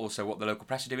club, but also what the local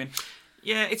press are doing.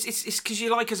 Yeah, it's because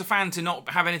you like as a fan to not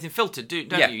have anything filtered,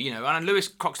 don't you? And Lewis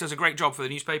Cox does a great job for the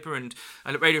newspaper, and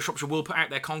Radio Shropshire will put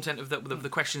out their content of the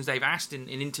questions they've asked in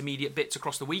intermediate bits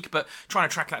across the week. But trying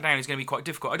to track that down is going to be quite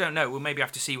difficult. I don't know. We'll maybe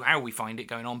have to see how we find it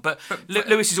going on. But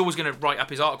Lewis is always going to write up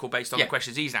his article based on the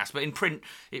questions he's asked. But in print,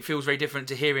 it feels very different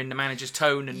to hearing the manager's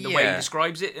tone and the way he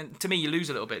describes it. And to me, you lose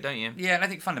a little bit, don't you? Yeah, and I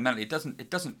think fundamentally it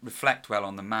doesn't reflect well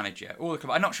on the manager or the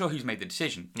club. I'm not sure who's made the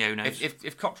decision. Yeah, who knows?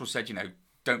 If Cottrell said,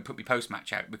 don't put me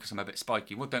post-match out because I'm a bit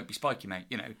spiky. Well, don't be spiky, mate.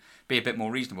 Be a bit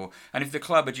more reasonable. And if the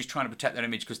club are just trying to protect their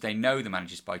image because they know the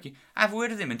manager's spiky, have a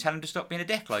word with him and tell him to stop being a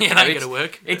dick. That ain't going to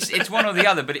work. It's one or the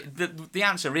other, but the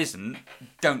answer isn't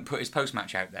don't put his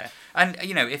post-match out there. And,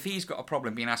 if he's got a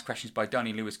problem being asked questions by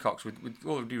Dunny, Lewis, Cox, with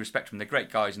all due respect to them, they're great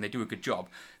guys and they do a good job.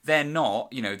 They're not,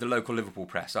 the local Liverpool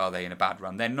press, are they, in a bad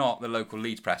run? They're not the local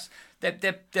Leeds press.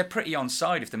 They're pretty on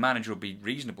side if the manager will be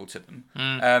reasonable to them.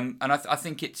 And I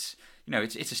think it's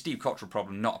a Steve Cottrell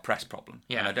problem, not a press problem.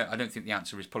 Yeah. And I don't think the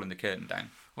answer is pulling the curtain down.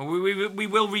 Well, we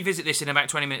will revisit this in about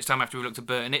 20 minutes' time after we looked at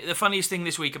Burton. The funniest thing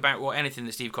this week about anything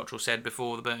that Steve Cottrell said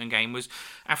before the Burton game was,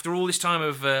 after all this time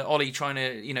of Ollie trying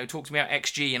to talk to me about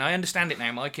XG, and I understand it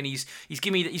now, Mike, and he's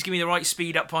giving me the right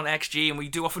speed up on XG, and we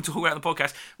do often talk about it on the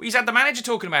podcast. Well, he's had the manager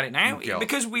talking about it now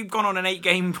because we've gone on an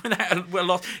 8-game without a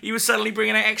loss. He was suddenly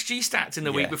bringing out XG stats in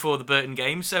the week before the Burton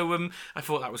game, so I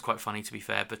thought that was quite funny, to be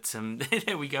fair. But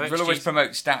there we go. We'll always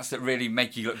promote stats that really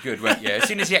make you look good, won't you? As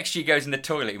soon as the XG goes in the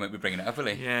toilet, you won't be bringing it up, will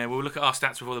he? Yeah, we'll look at our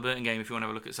stats before the Burton game if you want to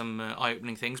have a look at some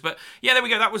eye-opening things. But yeah, there we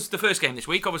go. That was the first game this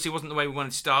week. Obviously, it wasn't the way we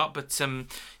wanted to start, but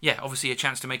obviously a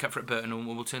chance to make up for it at Burton, and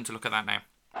we'll turn to look at that now.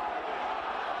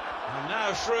 And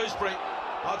now Shrewsbury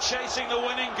are chasing the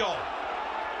winning goal.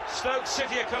 Stoke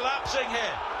City are collapsing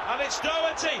here, and it's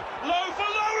Doherty, low for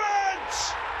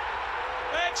Lawrence!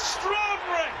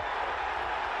 Extraordinary!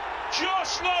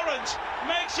 Josh Lawrence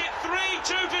makes it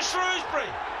 3-2 to Shrewsbury.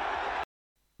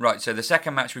 Right, so the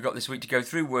second match we got this week to go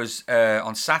through was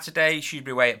on Saturday,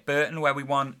 Shrewsbury away at Burton, where we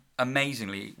won,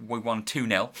 amazingly,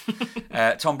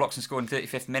 2-0. Tom Bloxham scored in the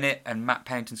 35th minute and Matt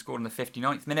Pennington scored in the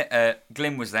 59th minute.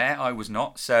 Glyn was there, I was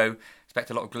not, so expect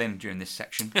a lot of Glyn during this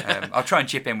section. I'll try and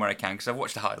chip in where I can because I've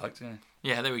watched the highlights.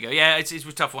 Yeah, there we go. Yeah, it was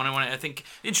a tough one. I think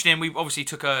interesting. We obviously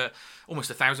took almost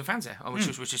 1,000 fans there,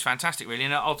 which is fantastic, really.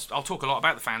 And I'll talk a lot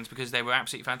about the fans because they were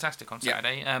absolutely fantastic on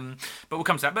Saturday. But we'll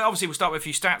come to that. But obviously, we'll start with a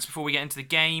few stats before we get into the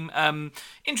game.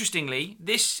 Interestingly,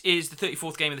 this is the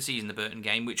 34th game of the season, the Burton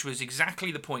game, which was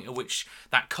exactly the point at which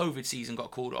that COVID season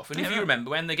got called off. And if you remember,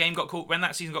 when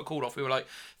that season got called off, we were like,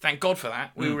 thank God for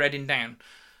that. We were heading down.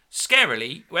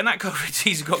 Scarily, when that COVID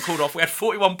season got called off, we had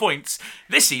 41 points.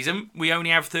 This season, we only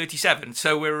have 37,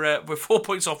 so we're 4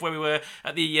 points off where we were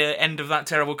at the end of that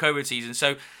terrible COVID season.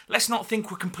 So let's not think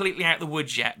we're completely out of the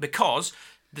woods yet, because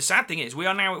the sad thing is we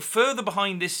are now further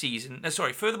behind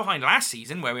further behind last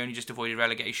season, where we only just avoided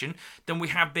relegation, than we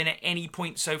have been at any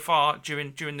point so far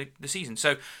during the season.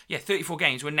 So yeah, 34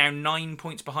 games. We're now 9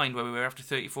 points behind where we were after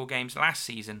 34 games last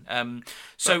season.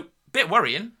 Bit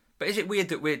worrying. But is it weird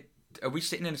that we're are we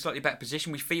sitting in a slightly better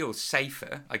position? We feel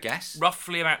safer, I guess.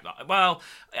 Roughly about. Well,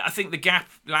 I think the gap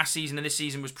last season and this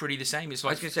season was pretty the same. It's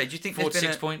like I was going to say, do you think 4 to there's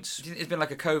been 6 points? Do you think there's been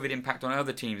like a COVID impact on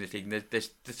other teams this league? There's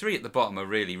the three at the bottom are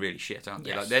really, really shit, aren't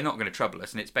they? Yes. Like, they're not going to trouble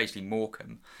us, and it's basically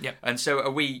Morecambe. Yep. And so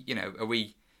are we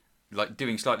like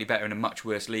doing slightly better in a much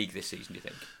worse league this season? Do you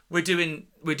think?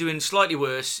 We're doing slightly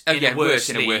worse in a worse worse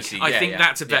in a league. worse league. I Yeah, think yeah.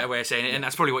 that's a better Yeah. way of saying it, and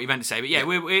that's probably what you meant to say. But yeah,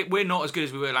 we're not as good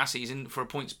as we were last season for a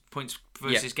points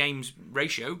versus games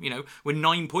ratio. You know, we're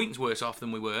 9 points worse off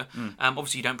than we were.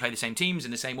 Obviously, you don't play the same teams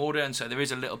in the same order, and so there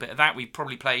is a little bit of that. We've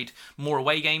probably played more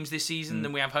away games this season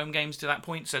than we have home games to that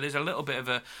point. So there's a little bit of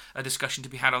a discussion to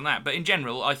be had on that. But in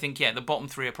general, I think the bottom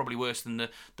three are probably worse than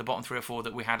the bottom 3 or 4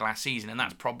 that we had last season, and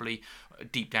that's probably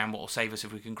deep down what will save us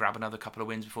if we can grab another couple of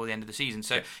wins before the end of the season.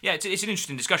 So it's an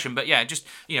interesting discussion. But yeah, just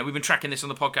we've been tracking this on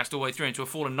the podcast all the way through, and to have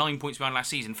fallen 9 points behind last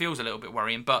season feels a little bit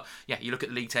worrying. But yeah, you look at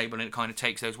the league table and it kind of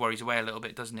takes those worries away a little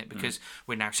bit, doesn't it? Because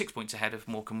we're now 6 points ahead of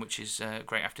Morecambe, which is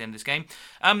great after the end of this game.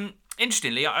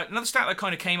 Interestingly, another stat that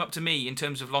kind of came up to me in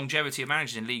terms of longevity of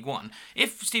managers in League One,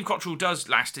 if Steve Cotterill does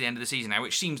last to the end of the season now,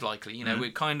 which seems likely, we're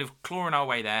kind of clawing our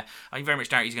way there. I very much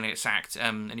doubt he's going to get sacked,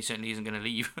 and he certainly isn't going to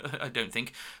leave, I don't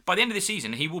think. By the end of the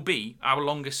season, he will be our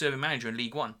longest serving manager in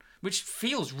League One, which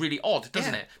feels really odd,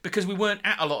 doesn't it? Because we weren't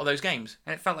at a lot of those games.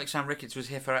 And it felt like Sam Ricketts was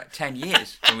here for 10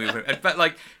 years when we were.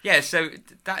 But so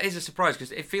that is a surprise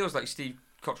because it feels like Steve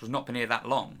Cotterill's not been here that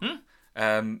long.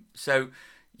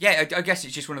 Yeah, I guess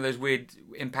it's just one of those weird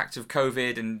impacts of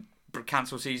COVID and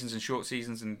cancelled seasons and short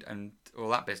seasons and all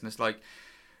that business.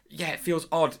 It feels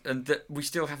odd and that we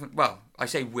still haven't. Well, I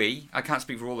say we. I can't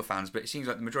speak for all the fans, but it seems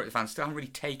like the majority of the fans still haven't really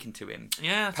taken to him.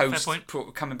 Yeah, that's a fair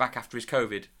point. Coming back after his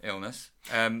COVID illness.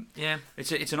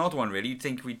 It's an odd one, really. You'd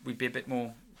think we'd be a bit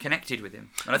more connected with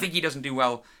him, and I think he doesn't do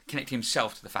well connecting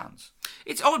himself to the fans.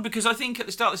 It's odd because I think at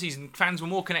the start of the season, fans were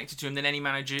more connected to him than any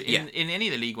manager in any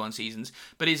of the League One seasons.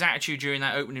 But his attitude during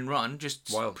that opening run just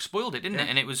spoiled it, didn't it?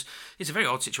 And it's a very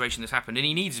odd situation that's happened. And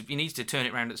he needs to turn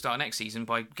it around at the start of next season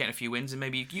by getting a few wins, and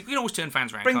maybe you can always turn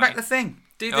fans around. Bring back the thing.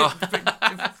 Do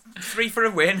 3 for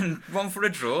a win and 1 for a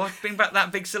draw. Bring back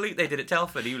that big salute they did at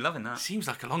Telford. He was loving that. Seems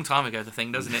like a long time ago, the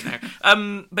thing, doesn't it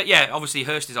now? But yeah, obviously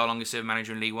Hurst is our longest serving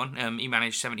manager in League One. He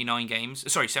managed 77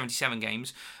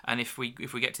 games, and if we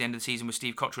get to the end of the season with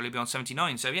Steve Cotterill, he'll be on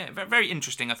 79. So yeah, very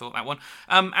interesting. I thought that one.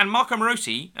 And Marco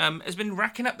Morosi has been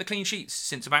racking up the clean sheets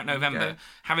since about November,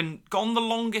 having gone the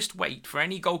longest wait for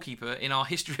any goalkeeper in our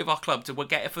history of our club to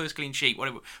get a first clean sheet.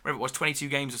 Whatever it was, 22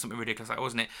 games or something ridiculous, like,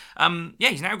 wasn't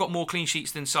it? He's now got more clean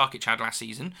sheets than Sarkic had last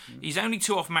season. He's only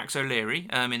 2 off Max O'Leary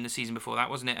in the season before that,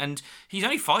 wasn't it? And he's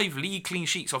only 5 league clean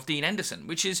sheets off Dean Henderson,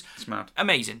 which is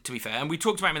amazing, to be fair. And we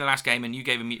talked about him in the last game, and you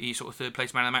gave him your sort of third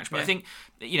place man of the match. But I think,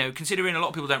 considering a lot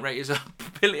of people don't rate his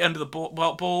ability under the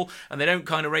ball, and they don't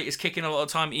kind of rate his kicking a lot of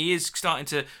the time, he is starting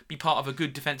to be part of a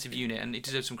good defensive unit, and he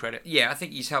deserves some credit. Yeah, I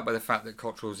think he's helped by the fact that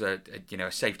Cotterill's a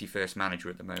safety first manager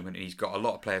at the moment, and he's got a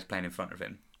lot of players playing in front of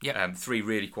him. 3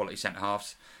 really quality centre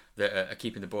halves that are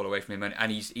keeping the ball away from him,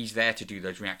 and he's there to do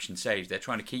those reaction saves. They're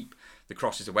trying to keep the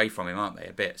crosses away from him, aren't they,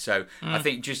 a bit? So I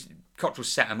think just Cotterill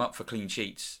set him up for clean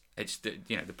sheets. It's the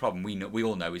problem we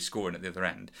all know is scoring at the other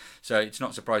end. So it's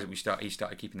not surprising he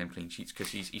started keeping them clean sheets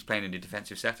because he's playing in a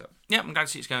defensive setup. Yeah, I'm glad to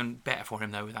see it's going better for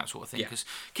him though with that sort of thing because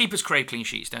keepers crave clean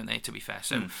sheets, don't they? To be fair,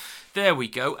 so there we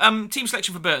go. Team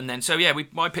selection for Burton then. So yeah,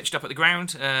 I pitched up at the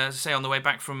ground as I say on the way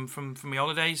back from my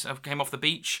holidays. I came off the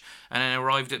beach and then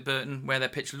arrived at Burton where their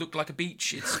pitch looked like a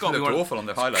beach. It's got to be awful on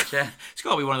the highlights. Yeah, it's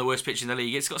got to be one of the worst pitches in the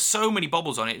league. It's got so many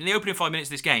bobbles on it. In the opening 5 minutes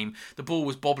of this game, the ball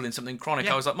was bobbling something chronic.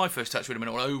 I was like, my first touch would have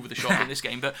been all over the shop in this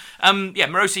game. But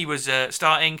Morosi was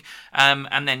starting,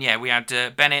 and then we had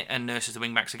Bennett and Nurse as the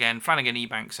wing backs again. Flanagan,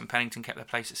 Ebanks, and Pennington kept their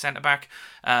place at centre back.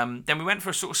 Then we went for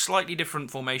a sort of slightly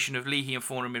different formation of Leahy and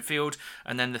Fauna in midfield,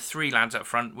 and then the 3 lads up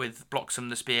front with Bloxham,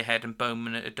 the spearhead, and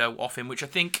Bowman at Doe off him, which I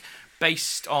think,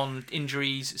 based on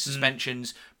injuries,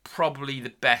 suspensions, probably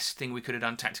the best thing we could have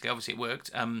done tactically. Obviously it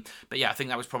worked, but I think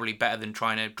that was probably better than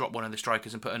trying to drop one of the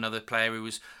strikers and put another player who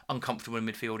was uncomfortable in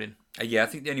midfield in. I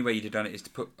think the only way you'd have done it is to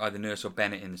put either Nurse or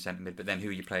Bennett in the centre mid, but then who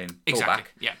are you playing? Exactly.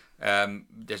 Fullback.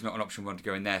 There's not an option one to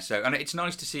go in there. So, and it's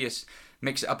nice to see us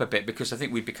mix it up a bit because I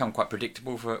think we've become quite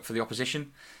predictable for the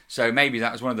opposition. So maybe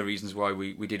that was one of the reasons why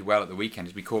we did well at the weekend,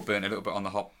 is we caught Burton a little bit on the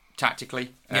hop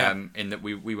tactically, in that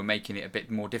we were making it a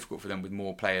bit more difficult for them with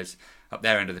more players up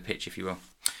their end of the pitch, if you will.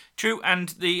 True, and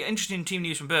the interesting team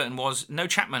news from Burton was no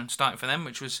Chapman starting for them,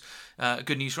 which was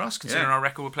good news for us, considering our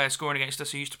record with players scoring against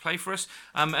us who used to play for us.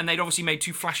 And they'd obviously made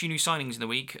 2 flashy new signings in the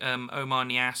week, Omar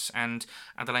Niasse and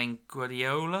Adelaine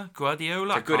Guardiola. It's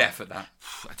a good effort, that.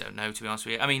 I don't know, to be honest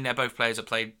with you. I mean, they're both players that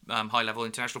played high-level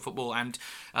international football and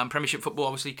Premiership football,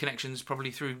 obviously connections probably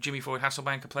through Jimmy Floyd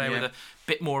Hasselbank, a player with a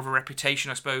bit more of a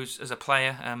reputation, I suppose, as a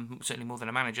player, certainly more than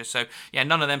a manager. So, yeah,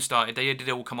 none of them started. They did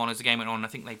all come on as the game went on. I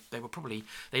think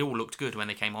they all looked good when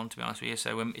they came on, to be honest with you.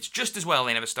 So it's just as well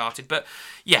they never started. But,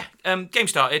 yeah, game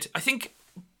started. I think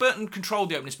Burton controlled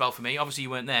the opening spell for me. Obviously, you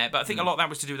weren't there, but I think a lot of that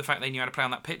was to do with the fact they knew how to play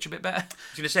on that pitch a bit better. I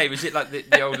was going to say, was it like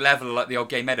the old level, like the old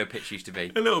Gay Meadow pitch used to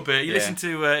be? A little bit. You listen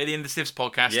to the In the Stiffs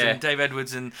podcast, and Dave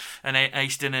Edwards and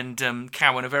Aston and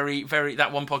Cowan, that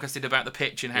one podcast did about the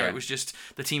pitch and how it was just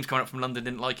the teams coming up from London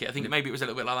didn't like it. I think maybe it was a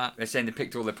little bit like that. They're saying they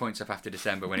picked all their points up after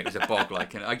December when it was a bog.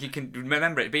 You can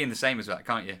remember it being the same as that,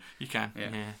 can't you? You can. Yeah,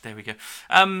 there we go.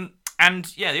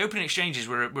 And yeah, the opening exchanges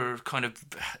were kind of,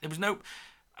 there was no.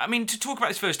 I mean, to talk about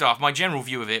this first half, my general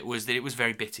view of it was that it was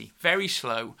very bitty, very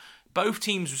slow. Both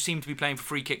teams seemed to be playing for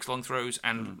free kicks, long throws,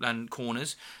 and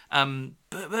corners.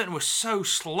 But Burton were so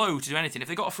slow to do anything. If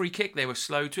they got a free kick, they were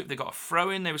slow to it. If they got a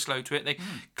throw-in, they were slow to it. They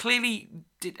clearly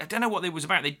did. I don't know what it was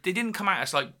about. They didn't come at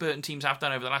us like Burton teams have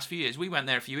done over the last few years. We went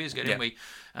there a few years ago, didn't we?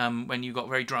 When you got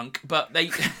very drunk. But they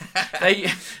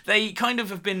kind of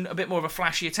have been a bit more of a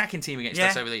flashy attacking team against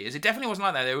us over the years. It definitely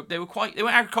wasn't like that. They were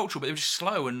agricultural, but they were just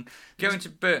slow. And going to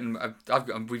Burton,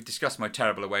 we've discussed my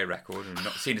terrible away record and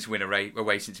not seen us win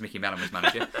away since Mickey Mellon was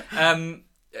manager.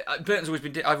 Burton's always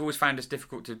been. I've always found us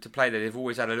difficult to play there. They've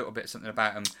always had a little bit something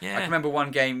about them. Yeah. I can remember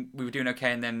one game we were doing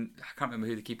okay, and then I can't remember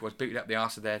who the keeper was. Booted up the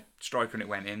arse of their striker, and it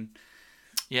went in.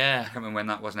 Yeah, I can't remember when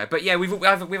that was now. But yeah, we've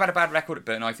had a bad record at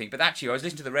Burton, I think. But actually, I was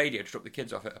listening to the radio to drop the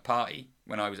kids off at a party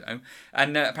when I was at home,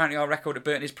 and apparently our record at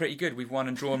Burton is pretty good. We've won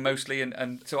and drawn mostly,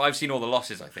 and so I've seen all the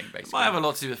losses, I think, basically. Might have a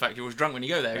lot to do with the fact you were drunk when you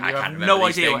go there. I can't remember no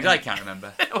idea. I can't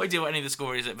remember. No idea what any of the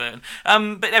score is at Burton.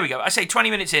 But there we go. I say 20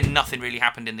 minutes in, nothing really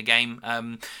happened in the game.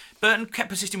 Burton kept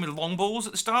persisting with long balls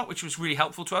at the start, which was really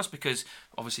helpful to us because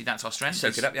obviously that's our strength.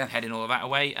 Soak it up, heading all of that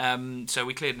away. So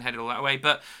we cleared and headed all that away.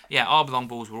 But yeah, our long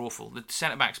balls were awful. The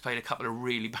centre backs played a couple of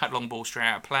really bad long balls straight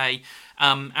out of play.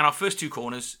 And our first 2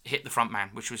 corners hit the front man,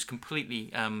 which was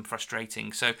completely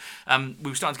frustrating. So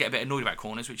we were starting to get a bit annoyed about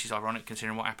corners, which is ironic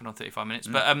considering what happened on 35 minutes.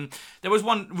 But there was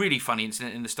one really funny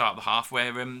incident in the start of the half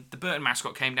where the Burton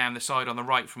mascot came down the side on the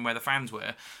right from where the fans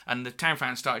were, and the town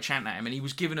fans started chanting at him, and he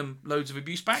was giving them loads of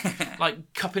abuse back,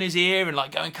 like cupping his ear and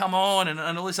like going, "Come on,"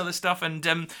 and all this other stuff. And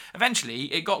eventually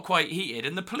it got quite heated,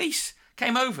 and the police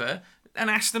came over and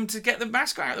asked them to get the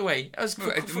mascot out of the way.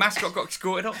 The mascot got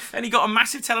escorted off. And he got a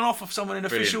massive telling off of someone in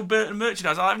official Burton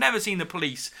merchandise. I've never seen the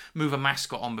police move a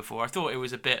mascot on before. I thought it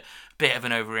was a bit of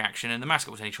an overreaction, and the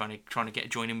mascot was only trying to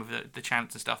join in with the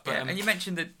chants and stuff. But, and you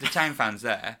mentioned the town fans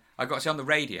there. I got to say on the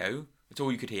radio, it's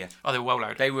all you could hear. Oh, they were well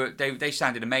loud. They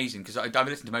sounded amazing because I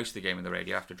listened to most of the game on the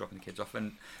radio after dropping the kids off,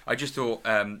 and I just thought.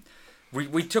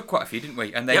 We took quite a few, didn't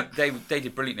we? And they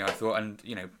did brilliantly, I thought. And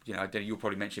you know, you'll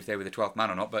probably mention if they were the 12th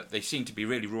man or not, but they seemed to be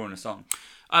really roaring us on.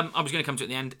 I was going to come to it at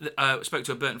the end. Spoke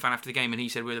to a Burton fan after the game, and he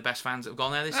said we're the best fans that have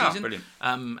gone there this season. Brilliant.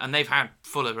 And they've had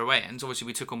fuller away ends. Obviously,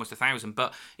 we took almost 1,000,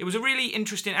 but it was a really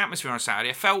interesting atmosphere on Saturday.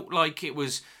 I felt like it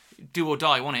was do or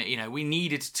die, wasn't it? You know, we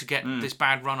needed to get this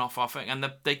bad run off our thing, and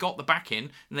they got the back in,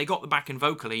 and they got the back in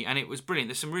vocally, and it was brilliant.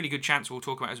 There's some really good chants we'll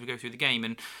talk about as we go through the game,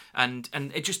 and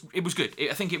it was good.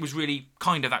 I think it was really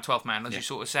kind of that 12th man, as you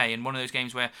sort of say, and one of those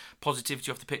games where positivity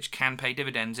off the pitch can pay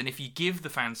dividends, and if you give the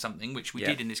fans something, which we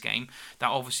did in this game, that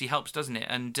obviously helps, doesn't it?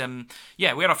 And we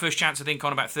had our first chance, I think,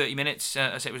 on about 30 minutes.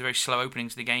 I said it was a very slow opening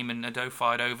to the game, and Ado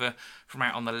fired over from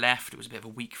out on the left. It was a bit of a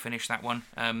weak finish, that one.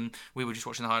 We were just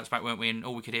watching the highlights back, weren't we? And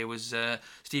all we could hear was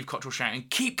Steve Cottrell shouting,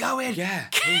 "Keep going!" Yeah,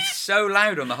 he's so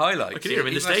loud on the highlights. I could hear him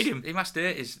in the stadium. He must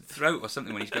hurt his throat or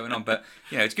something when he's going on. But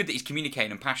it's good that he's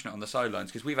communicating and passionate on the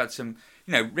sidelines, because we've had some.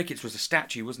 Ricketts was a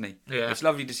statue, wasn't he? Yeah. It's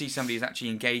lovely to see somebody who's actually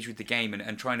engaged with the game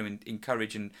and trying to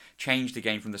encourage and change the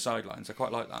game from the sidelines. I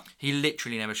quite like that. He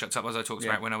literally never shuts up, as I talked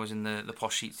about when I was in the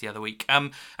posh sheets the other week.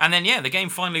 And then, the game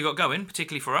finally got going,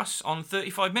 particularly for us, on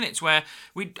 35 minutes, where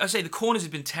the corners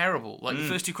had been terrible. Like, the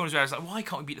first 2 corners where I was like, why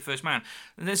can't we beat the first man?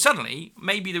 And then suddenly,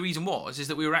 maybe the reason is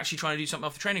that we were actually trying to do something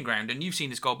off the training ground, and you've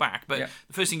seen this goal back, but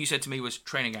the first thing you said to me was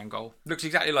training ground goal. Looks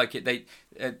exactly like it.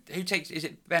 Who takes? Is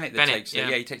it Bennett that takes it?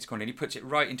 Yeah, he takes the corner and he puts it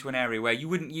right into an area where you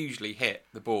wouldn't usually hit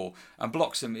the ball, and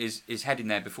Bloxham is heading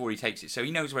there before he takes it, so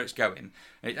he knows where it's going.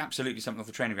 It's absolutely something off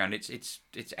the training ground. It's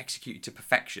executed to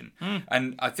perfection,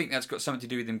 and I think that's got something to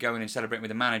do with them going and celebrating with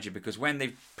the manager, because when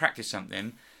they've practiced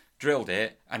something, drilled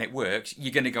it and it works,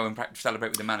 you're going to go and celebrate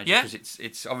with the manager because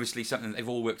it's obviously something that they've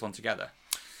all worked on together.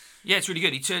 Yeah, it's really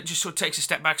good. He just sort of takes a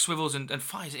step back, swivels, and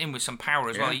fires it in with some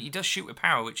power as well. He does shoot with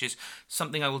power, which is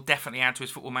something I will definitely add to his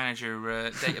Football Manager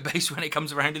database when it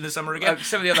comes around in the summer again.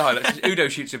 Some of the other highlights, Udo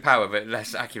shoots with power, but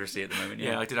less accuracy at the moment.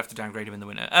 Yeah, I did have to downgrade him in the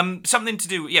winter. Something to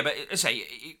do, but I say,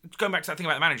 going back to that thing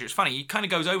about the manager, it's funny, he kind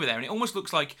of goes over there, and it almost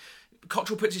looks like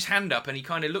Cottrell puts his hand up and he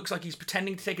kind of looks like he's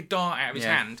pretending to take a dart out of his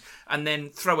hand and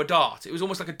then throw a dart. It was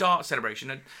almost like a dart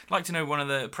celebration. I'd like to know one of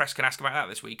the press can ask about that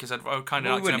this week because I'd kind of like to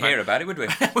know. We wouldn't hear about it, would we?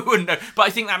 We wouldn't know. But I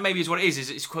think that maybe is what it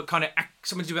is. It's kind of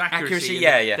something to do with accuracy.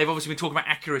 They've obviously been talking about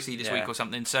accuracy this week or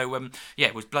something. So,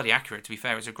 it was bloody accurate, to be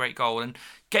fair. It was a great goal and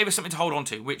gave us something to hold on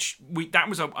to, that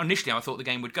was initially how I thought the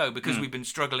game would go because we've been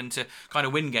struggling to kind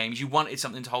of win games. You wanted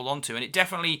something to hold on to and it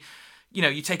definitely...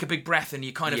 you take a big breath and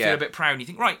you kind of feel a bit proud and you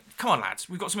think, right, come on, lads,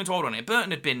 we've got something to hold on here.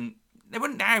 Burton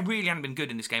really hadn't been good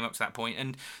in this game up to that point,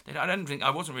 and I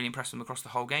wasn't really impressed with them across the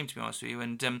whole game, to be honest with you.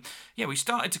 And we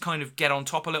started to kind of get on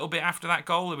top a little bit after that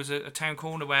goal. There was a town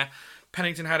corner where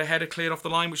Pennington had a header cleared off the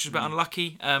line, which was a bit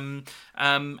unlucky. And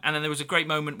then there was a great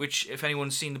moment, which if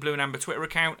anyone's seen the Blue and Amber Twitter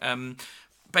account,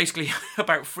 basically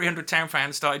about 300 Town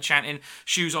fans started chanting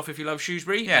 "Shoes off if you love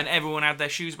Shrewsbury," and everyone had their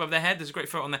shoes above their head. There's a great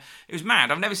photo on there. It was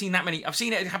mad. I've never seen that many. I've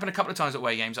seen it happen a couple of times at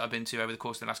away games that I've been to over the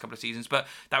course of the last couple of seasons, but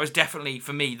that was definitely,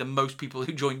 for me, the most people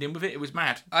who joined in with it. It was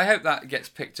mad. I hope that gets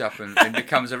picked up and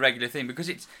becomes a regular thing because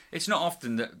it's not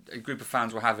often that a group of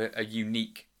fans will have a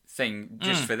unique thing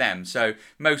just for them. So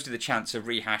most of the chants are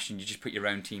rehashing. You just put your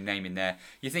own team name in there.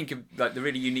 You think of like the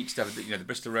really unique stuff that the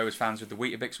Bristol Rovers fans with the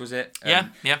Weetabix, was it?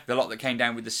 The lot that came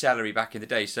down with the celery back in the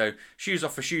day. So shoes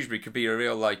off for Shrewsbury could be a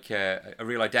real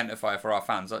identifier for our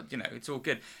fans. It's all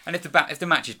good. And if the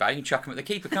match is bad, you can chuck them at the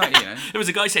keeper, can't you? There was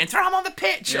a guy saying throw them on the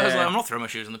pitch. I was like, I'm not throwing my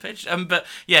shoes on the pitch. But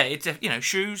it's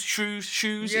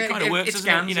shoes. Yeah, it kind of works. It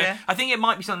scans, I think it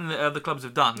might be something that other clubs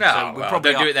have done. No, so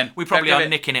don't do it then. We probably are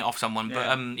nicking it off someone.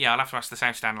 But I'll have to ask the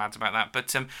South Stand lads about that.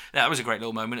 But that was a great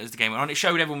little moment as the game went on. It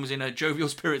showed everyone was in a jovial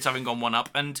spirits, having gone 1-up.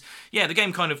 And the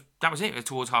game that was it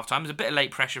towards half time. There was a bit of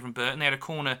late pressure from Burton. They had a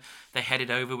corner they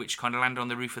headed over, which kind of landed on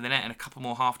the roof of the net, and a couple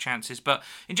more half chances. But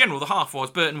in general, the half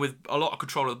was Burton with a lot of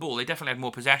control of the ball. They definitely had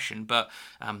more possession, but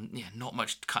not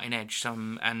much cutting edge.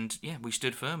 We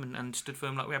stood firm and stood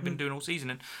firm like we have been doing all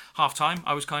season. And half time,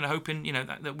 I was kind of hoping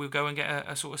that we'll go and get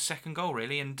a sort of second goal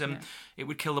really, and it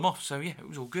would kill them off. So it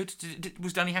was all good.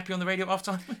 Was Danny happy on the radio at half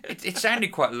time? It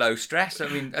sounded quite low stress. I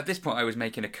mean, at this point, I was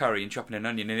making a curry and chopping an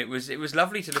onion, and it was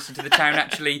lovely to listen to the town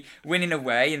actually winning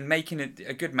away and making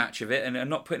a good match of it, and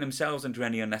not putting themselves under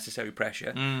any unnecessary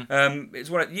pressure. It's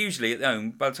what usually at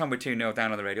home. By the time we're 2-0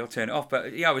 down on the radio, I'll turn it off.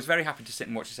 But I was very happy to sit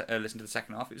and listen to the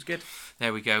second half. It was good.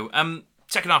 There we go.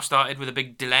 Second half started with a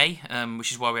big delay,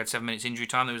 which is why we had 7 minutes injury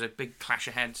time. There was a big clash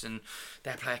of heads and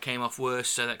their player came off worse,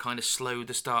 so that kind of slowed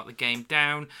the start of the game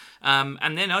down.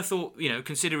 And then I thought,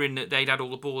 considering that they'd had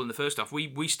all the ball in the first half,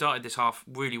 we started this half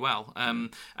really well.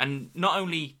 And not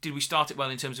only did we start it well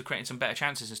in terms of creating some better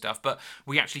chances and stuff, but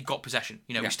we actually got possession.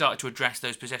 We started to address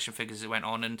those possession figures as it went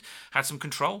on and had some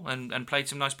control and played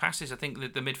some nice passes. I think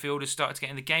that the midfielders started to get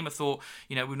in the game. I thought,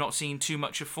 we've not seen too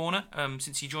much of Forner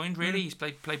since he joined, really. He's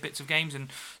played bits of games and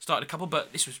started a couple,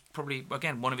 but this was probably,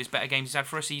 again, one of his better games he's had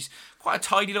for us. He's quite a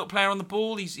tidy little player on the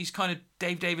ball. He's kind of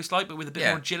Dave Davis-like, but with a bit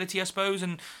more agility, I suppose.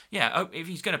 And if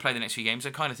he's going to play the next few games, I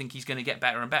kind of think he's going to get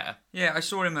better and better. Yeah, I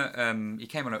saw him at, he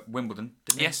came on at Wimbledon,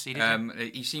 didn't he? Yes, he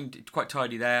did. He seemed quite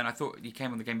tidy there, and I thought he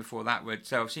came on the game before that.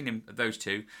 So I've seen him at those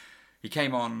two. He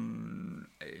came on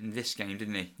in this game,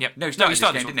 didn't he? Yep. No, he started this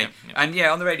game, didn't he? Yep. And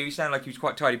on the radio he sounded like he was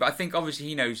quite tidy, but I think obviously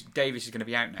he knows Davis is going to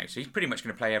be out now, so he's pretty much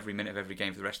going to play every minute of every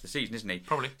game for the rest of the season, isn't he?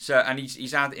 Probably. So, and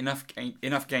he's had enough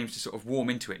games to sort of warm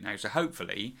into it now, so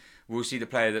hopefully we'll see the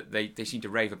player that they seem to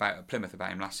rave about at Plymouth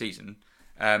about him last season.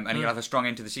 And he'll have a strong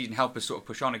end to the season, help us sort of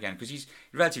push on again, because he's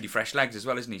relatively fresh legs as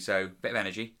well, isn't he? So, bit of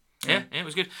energy. Yeah, it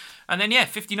was good. And then,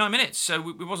 59 minutes, so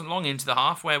it wasn't long into the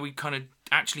half where we kind of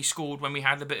actually scored when we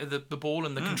had a bit of the ball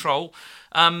and the control.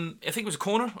 I think it was a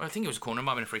corner. It might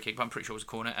have been a free kick, but I'm pretty sure it was a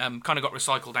corner. Kind of got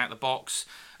recycled out the box.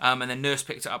 And then Nurse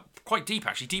picked it up quite deep,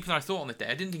 actually, deeper than I thought on the day.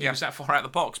 I didn't think he was that far out the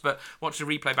box, but watched the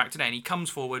replay back today, and he comes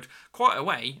forward quite a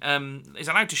way. Is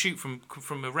allowed to shoot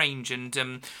from a range, and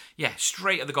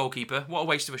straight at the goalkeeper. What a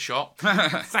waste of a shot.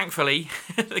 Thankfully,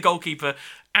 the goalkeeper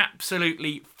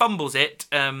absolutely fumbles it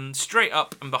straight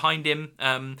up and behind him,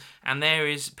 and there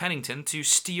is Pennington to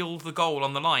steal the goal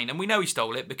on the line. And we know he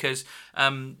stole it because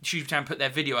Shrewsbury Town put their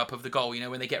video up of the goal,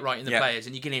 when they get right in the players,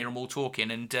 and you can hear them all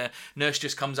talking, and Nurse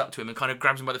just comes up to him and kind of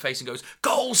grabs him by the face and goes,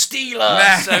 "Goal stealer!"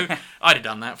 So I'd have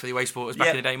done that for the away supporters back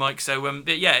in the day, Mike. So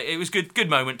but yeah, it was good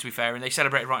moment, to be fair, and they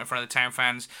celebrated right in front of the Town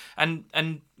fans. And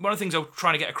one of the things I was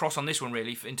trying to get across on this one,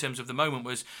 really, in terms of the moment,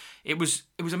 was it was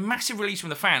a massive release from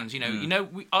the fans.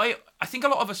 I think a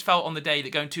lot of us felt on the day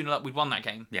that going 2-0 up, we'd won that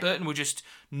game. Yeah. Burton were just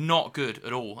not good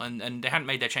at all, and they hadn't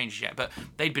made their changes yet, but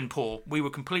they'd been poor. We were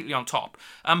completely on top.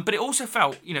 But it also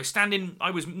felt, standing,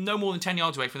 I was no more than 10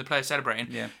 yards away from the players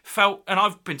celebrating, felt, and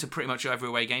I've been to pretty much every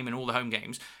away game and all the home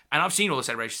games, and I've seen all the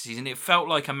celebrations this season. It felt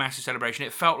like a massive celebration.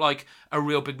 It felt like a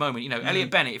real big moment. Elliot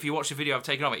Bennett, if you watch the video I've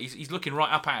taken of it, he's looking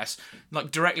right up at us,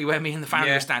 like directly where me and the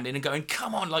family were standing, and going,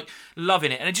 "Come on," like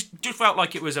loving it. And it just felt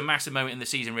like it was a massive moment in the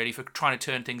season, really, for trying to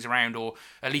turn things around, or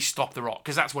at least stop the rot,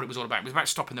 because that's what it was all about. It was about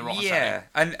stopping the rot. Yeah,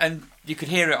 and you could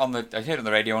hear it on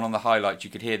the radio and on the highlights. You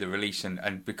could hear the release,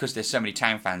 and because there's so many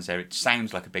Town fans there, it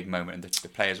sounds like a big moment, and the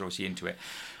players are obviously into it.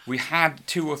 We had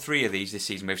 2 or 3 of these this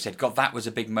season. We've said, "God, that was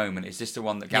a big moment. Is this the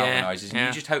one that galvanises?" And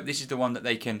you just hope this is the one that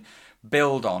they can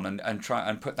build on and try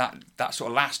and put that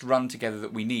sort of last run together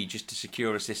that we need just to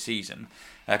secure us this season,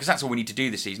 because that's all we need to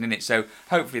do this season, isn't it? So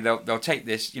hopefully they'll take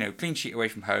this, clean sheet away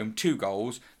from home, 2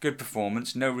 goals, good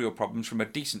performance, no real problems from a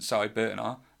decent side, Burton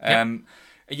are.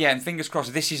 And fingers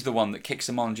crossed this is the one that kicks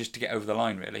them on just to get over the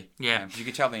line, really. Yeah. Because you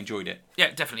could tell they enjoyed it. Yeah,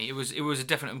 definitely. It was a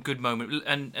definite good moment.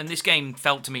 And this game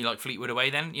felt to me like Fleetwood away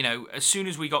then. As soon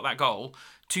as we got that goal,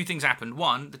 2 things happened.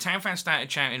 One, the Town fans started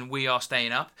shouting, "We are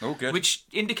staying up." Oh, good. Which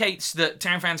indicates that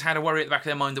Town fans had a worry at the back of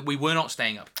their mind that we were not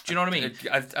staying up. Do you know what I mean?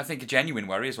 I think a genuine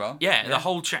worry as well. Yeah. The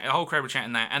whole crowd were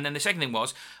chanting that. And then the second thing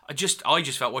was, I just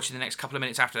felt watching the next couple of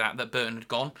minutes after that Burton had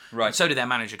gone. Right. And so did their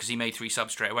manager, because he made 3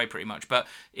 subs straight away pretty much. But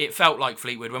it felt like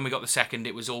Fleetwood. When we got the second,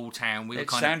 it was all Town. We were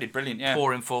sounded brilliant, yeah.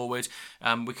 Pouring forward.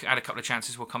 We had a couple of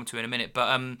chances we'll come to in a minute.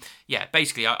 But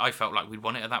basically I felt like we'd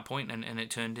won it at that point, and it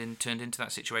turned into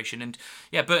that situation. And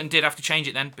yeah, Burton did have to change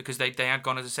it then, because they had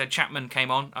gone, as I said. Chapman came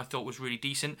on, I thought was really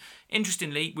decent.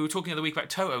 Interestingly, we were talking the other week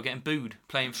about Toto getting booed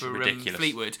playing for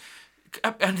Fleetwood.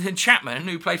 And then Chapman,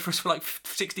 who played for us for like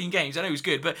 16 games, I know he was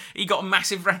good, but he got a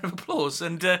massive round of applause.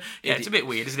 And it's a bit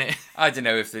weird, isn't it? I don't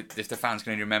know if the fans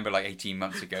can only remember like 18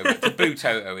 months ago, but to boo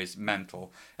Toto is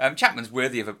mental. Chapman's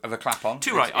worthy of a clap on.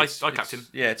 Too right, I clapped him.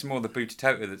 Yeah, it's more the boo to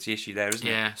Toto that's the issue there, isn't it?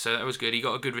 Yeah, so that was good. He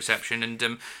got a good reception,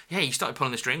 and he started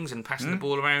pulling the strings and passing the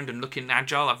ball around and looking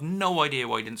agile. I've no idea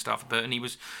why he didn't start for Burton.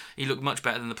 He looked much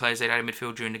better than the players they'd had in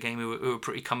midfield during the game, who were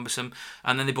pretty cumbersome.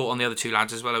 And then they brought on the other 2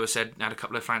 lads as well, who I said had a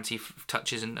couple of fancy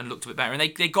touches and looked a bit better, and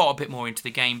they got a bit more into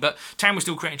the game. But Town was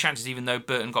still creating chances, even though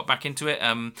Burton got back into it.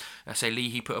 I say Lee,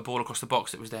 he put a ball across the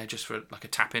box that was there just for like a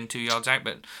tap in 2 yards out,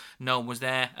 but no one was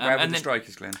there. Where were the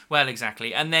strikers, Glenn? Well,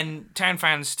 exactly. And then Town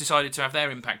fans decided to have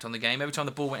their impact on the game. Every time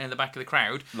the ball went in the back of the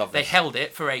crowd, they held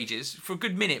it for ages, for a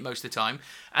good minute most of the time.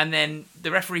 And then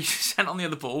the referee sent on the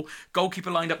other ball.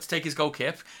 Goalkeeper lined up to take his goal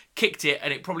kicked it,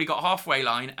 and it probably got halfway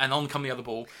line, and on come the other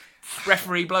ball.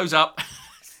 Referee blows up.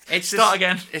 Start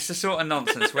again. It's the sort of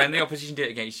nonsense when the opposition do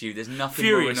it against you. There's nothing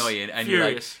more annoying, and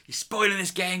you're spoiling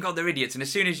this game. God, they're idiots. And as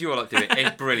soon as you're like do it,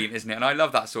 it's brilliant, isn't it? And I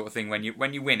love that sort of thing when you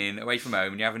win in away from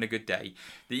home and you're having a good day,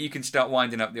 that you can start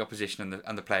winding up the opposition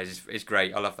and the players is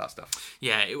great. I love that stuff.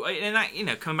 Yeah, and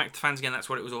that coming back to fans again, that's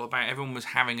what it was all about. Everyone was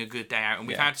having a good day out, and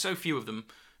we've had so few of them.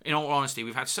 In all honesty,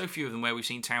 we've had so few of them where we've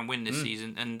seen Town win this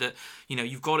season, and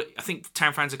you've got it. I think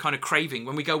Town fans are kind of craving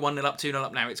when we go 1-0 up, 2-0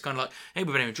 up now. It's kind of like, hey,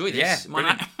 we better enjoy this. Yeah, it might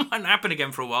not happen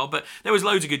again for a while, but there was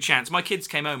loads of good chants. My kids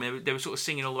came home; they were sort of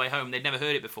singing all the way home. They'd never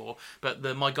heard it before, but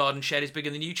the "My Garden Shed is Bigger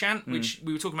Than You" chant, which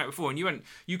we were talking about before, and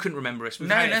you couldn't remember us.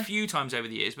 We've heard it a few times over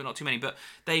the years, but not too many. But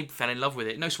they fell in love with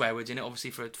it. No swear words in it,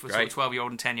 obviously, for sort of 12-year-old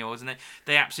and 10-year-olds, and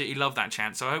they absolutely love that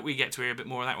chant. So I hope we get to hear a bit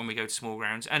more of that when we go to small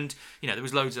grounds. And there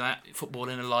was loads of that, football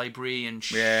in a library and.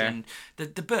 And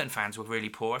the Burton fans were really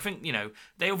poor. I think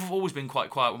they've always been quite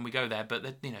quiet when we go there, but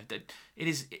it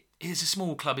is a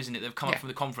small club, isn't it? They've come up from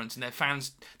the conference, and their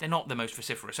fans, they're not the most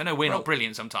vociferous. I know we're not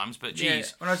brilliant sometimes, but geez. Yeah.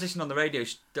 When I was listening on the radio,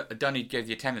 Dunny gave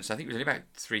the attendance. I think it was only about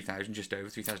 3,000, just over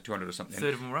 3,200 or something. A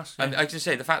third of them were us. Yeah. And I can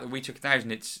say the fact that we took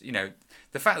 1,000, it's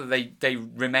the fact that they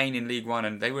remain in League One,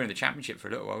 and they were in the Championship for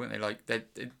a little while, weren't they? Like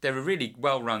they're a really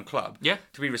well-run club. Yeah.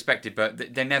 To be respected,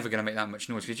 but they're never going to make that much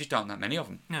noise because there just aren't that many of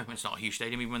them. No, it's not a huge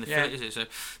stadium even when they fill it, is it? So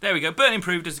there we go. Burton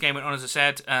improved as the game went on, as I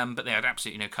said, but they had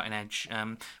absolutely no cutting edge.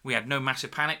 We had no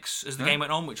massive panics as the game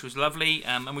went on, which was lovely,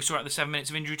 and we saw out the 7 minutes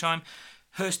of injury time.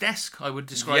 Hurst-esque, I would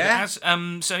describe it as.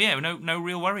 So yeah, no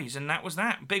real worries, and that was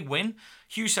that. Big win,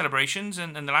 huge celebrations,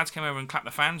 and the lads came over and clapped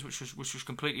the fans, which was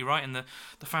completely right, and the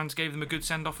fans gave them a good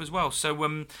send off as well.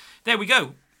 So there we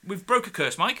go. We've broke a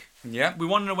curse, Mike. Yeah. We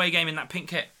won an away game in that pink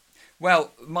kit.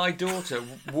 Well, my daughter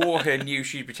wore her new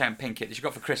Shrewsbury Town pink kit that she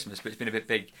got for Christmas, but it's been a bit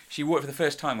big. She wore it for the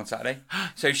first time on Saturday,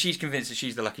 so she's convinced that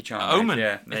she's the lucky charm. Omen.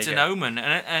 Yeah, it's an omen.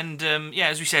 And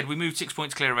as we said, we moved 6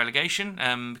 points clear of relegation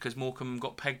because Morecambe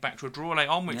got pegged back to a draw late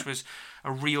on, which was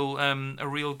a real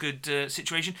good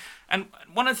situation. And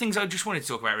one of the things I just wanted to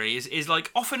talk about really is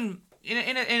like often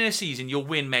in a season you'll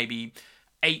win maybe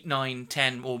 8, 9,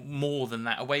 10 or more than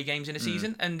that away games in a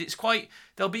season, and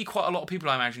there'll be quite a lot of people,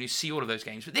 I imagine, who see all of those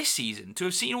games. But this season, to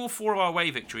have seen all 4 of our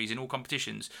away victories in all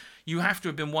competitions, you have to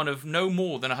have been one of no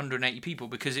more than 180 people,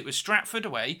 because it was Stratford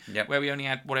away, where we only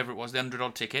had whatever it was, the 100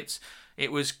 odd tickets.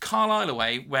 It was Carlisle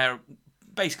away, where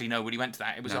basically nobody went to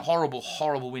that. It was a horrible,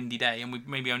 horrible windy day, and we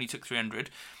maybe only took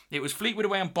 300. It was Fleetwood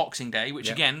away on Boxing Day,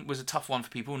 which again was a tough one for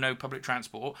people, no public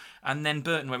transport, and then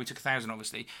Burton where we took 1,000,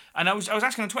 obviously. And I was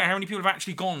asking on Twitter how many people have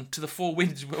actually gone to the 4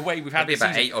 wins away we've had this season.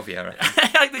 About 8 of you, I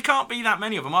reckon. There can't be that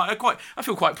many of them. I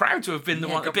feel quite proud to have been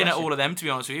at all of them, to be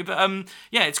honest with you. But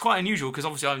it's quite unusual because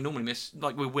obviously I normally miss,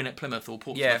 like we win at Plymouth or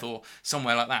Portsmouth or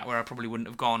somewhere like that where I probably wouldn't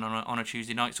have gone on a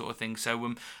Tuesday night sort of thing.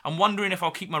 So I'm wondering if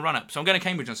I'll keep my run up. So I'm going to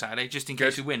Cambridge on Saturday just in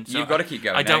case we win. So you've got to keep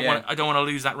going. I don't want to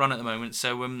lose that run at the moment.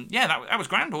 So that was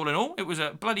grand all in all. It was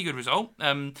a bloody good result.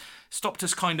 Stopped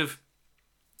us kind of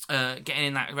getting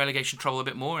in that relegation trouble a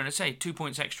bit more, and I say 2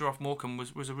 points extra off Morecambe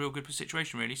was a real good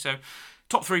situation really. So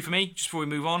top 3 for me just before we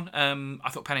move on. I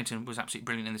thought Pennington was absolutely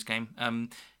brilliant in this game.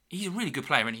 He's a really good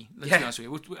player, isn't he? Let's be honest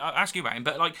with you. I'll ask you about him,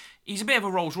 but like he's a bit of a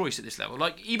Rolls Royce at this level.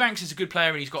 Like Ebanks is a good player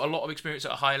and he's got a lot of experience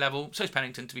at a higher level. So is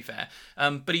Pennington, to be fair.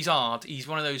 But he's hard. He's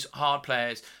one of those hard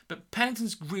players. But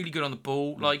Pennington's really good on the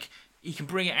ball. Like he can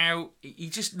bring it out. He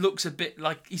just looks a bit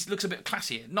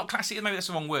classier. Not classier, maybe that's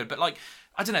the wrong word, but like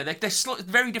I don't know. They're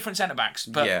very different centre backs,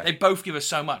 but they both give us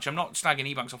so much. I'm not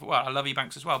slagging Ebanks off. Well, I love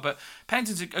Ebanks as well, but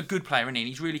Pennington's a good player, isn't he? And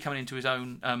he's really coming into his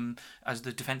own as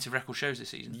the defensive record shows this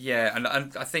season. Yeah, and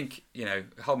I think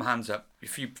hold my hands up. A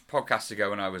few podcasts ago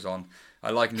when I was on,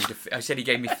 I said he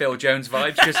gave me Phil Jones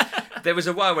vibes because there was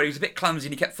a while where he was a bit clumsy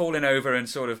and he kept falling over and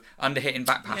sort of under-hitting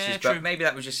back passes. But maybe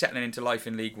that was just settling into life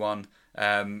in League One.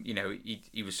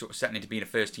 He was sort of settling into being a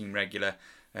first-team regular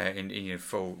in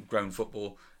full-grown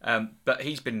football. But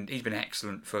he's been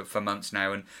excellent for months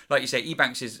now. And like you say,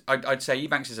 I'd say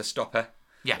Ebanks is a stopper.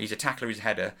 Yeah, he's a tackler. He's a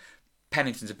header.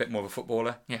 Pennington's a bit more of a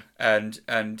footballer. Yeah,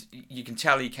 and you can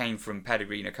tell he came from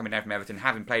pedigree. Coming down from Everton,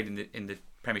 having played in the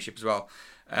Premiership as well.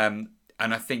 And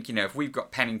I think if we've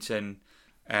got Pennington,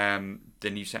 the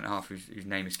new centre half whose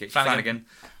name escapes, Flanagan,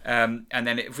 and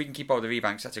then if we can keep hold of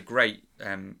Ebanks, that's a great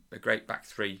back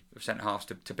 3 of centre halves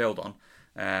to build on.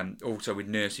 Also with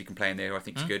Nurse who can play in there, who I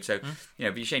think is good. So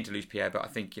it'd be a shame to lose Pierre, but I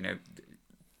think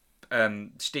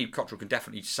Steve Cottrell can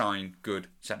definitely sign good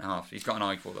centre halves. He's got an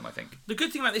eye for them, I think. The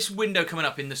good thing about this window coming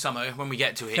up in the summer, when we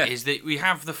get to it, is that we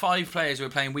have the 5 players who are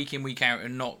playing week in, week out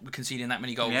and not conceding that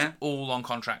many goals, all on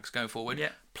contracts going forward. Yeah.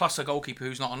 Plus a goalkeeper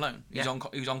who's not on loan. He's on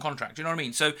contract. Do you know what I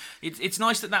mean? So it's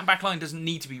nice that back line doesn't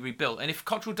need to be rebuilt. And if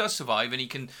Cottrell does survive and he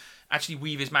can actually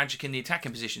weave his magic in the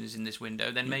attacking positions in this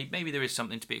window, then maybe there is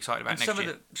something to be excited about next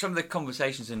year. Some of the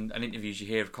conversations and interviews you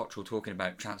hear of Cottrell talking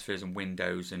about transfers and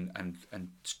windows and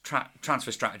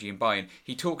transfer strategy and buy-in,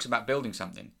 he talks about building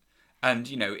something. And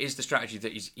is the strategy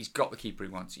that he's got the keeper he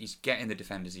wants, he's getting the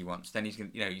defenders he wants, then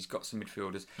he's got some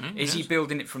midfielders. Is he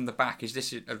building it from the back? Is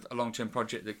this a long-term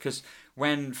project? Because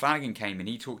when Flanagan came in,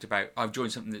 he talked about, I've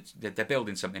joined something that they're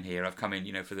building something here. I've come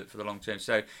in, for the long term.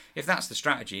 So if that's the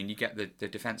strategy and you get the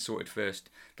defence sorted first,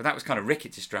 but that was kind of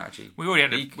Ricketts' strategy. We already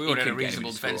had a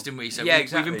reasonable defence, didn't we? So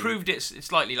exactly. We've improved it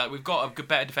slightly. Like we've got a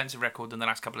better defensive record than the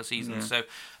last couple of seasons. So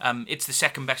it's the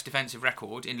second best defensive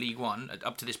record in League One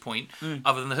up to this point,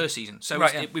 other than the Hurst season. So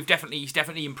he's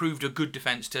definitely improved a good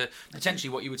defence to potentially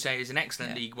what you would say is an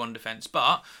excellent League One defence,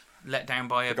 but let down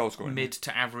by a mid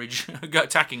to average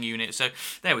attacking unit. So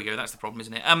there we go. That's the problem,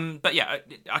 isn't it? But yeah,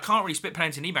 I can't really split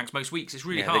Pennington and Ebanks most weeks. It's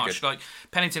really harsh. Like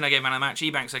Pennington, I gave man of the match.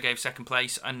 Ebanks, I gave second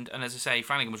place. And as I say,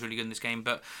 Flanagan was really good in this game.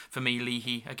 But for me,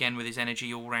 Leahy, again with his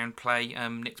energy, all round play,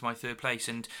 nicked my third place.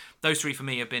 And those 3 for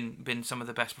me have been some of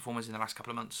the best performers in the last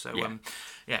couple of months. So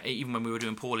even when we were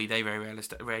doing poorly, they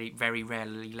very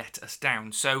rarely let us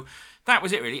down. So that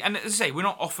was it really. And as I say, we're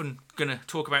not often going to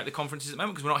talk about the conferences at the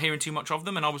moment because we're not hearing too much of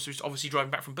them, and I was obviously driving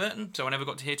back from Burton, so I never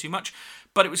got to hear too much.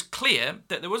 But it was clear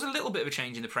that there was a little bit of a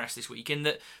change in the press this week in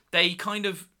that they kind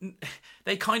of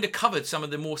covered some of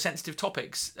the more sensitive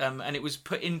topics, and it was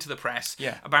put into the press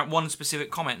about one specific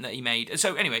comment that he made. And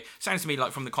so anyway, sounds to me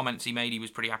like from the comments he made, he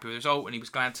was pretty happy with the result and he was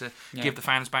glad to give the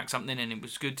fans back something, and it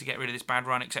was good to get rid of this bad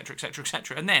run, etc., etc.,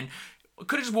 etc. And then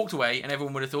Could have just walked away and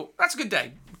everyone would have thought, that's a good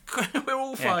day. We're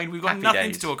all fine. We've got happy nothing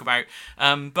days. to talk about.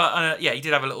 But he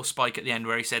did have a little spike at the end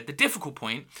where he said, the difficult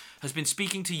point has been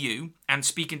speaking to you and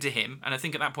speaking to him. And I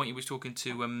think at that point he was talking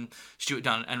to Stuart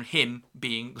Dunn, and him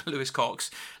being Lewis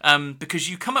Cox, because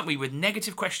you come at me with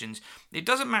negative questions. It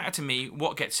doesn't matter to me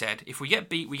what gets said. If we get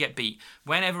beat, we get beat.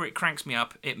 Whenever it cranks me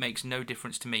up, it makes no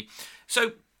difference to me.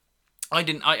 So I've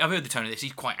heard the tone of this.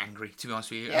 He's quite angry, to be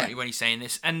honest with you, when he's saying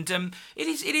this. And it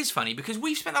is funny because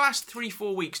we've spent the last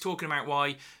 3-4 weeks talking about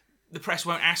why the press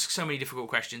won't ask so many difficult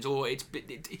questions, or it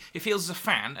feels as a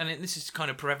fan, and this is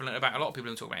kind of prevalent about a lot of people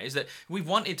who talk about it, is that we've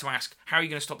wanted to ask, how are you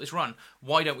going to stop this run?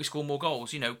 Why don't we score more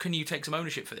goals? Can you take some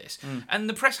ownership for this? And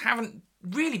the press haven't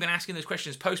really been asking those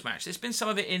questions post-match. There's been some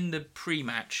of it in the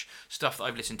pre-match stuff that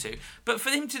I've listened to. But for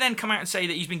him to then come out and say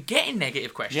that he's been getting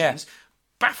negative questions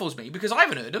baffles me, because I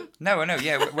haven't heard them. No.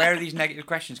 Where are these negative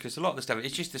questions? Because a lot of the stuff,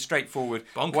 it's just the straightforward.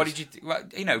 Bonkers. What did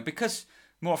you? Because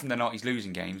more often than not, he's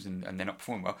losing games and they're not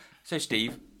performing well. So,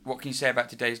 Steve, what can you say about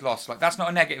today's loss? That's not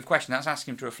a negative question. That's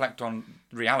asking him to reflect on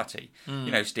reality.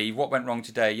 Steve, what went wrong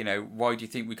today? Why do you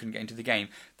think we couldn't get into the game?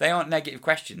 They aren't negative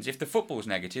questions. If the football's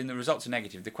negative and the results are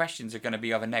negative, the questions are going to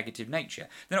be of a negative nature.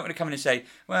 They're not going to come in and say,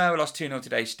 well, we lost 2-0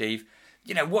 today, Steve.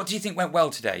 What do you think went well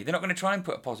today? They're not going to try and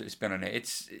put a positive spin on it.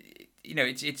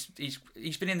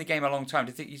 He's been in the game a long time.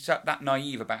 To think he's that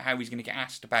naive about how he's going to get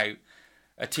asked about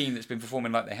a team that's been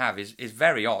performing like they have is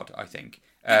very odd, I think.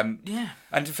 And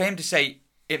for him to say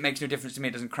it makes no difference to me,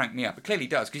 it doesn't crank me up, it clearly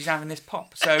does, because he's having this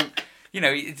pop. So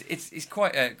it's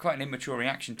quite an immature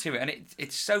reaction to it, and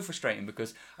it's so frustrating,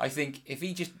 because I think if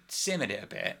he just simmered it a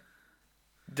bit,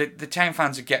 the Town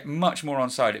fans would get much more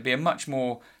on side. It'd be a much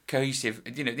more cohesive.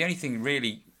 The only thing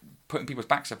really putting people's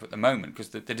backs up at the moment, because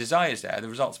the desire's there, the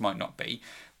results might not be,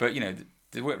 but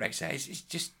the work rate says is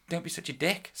just don't be such a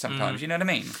dick sometimes. You know what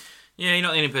I mean? Yeah, you're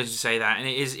not the only person to say that, and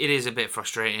it is a bit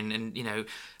frustrating. And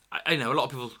I know a lot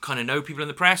of people kind of know people in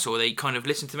the press, or they kind of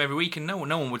listen to them every week, and no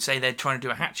one would say they're trying to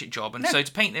do a hatchet job. And so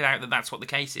to paint it out that that's what the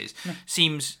case is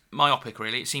seems myopic,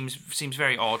 really. It seems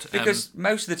very odd. Because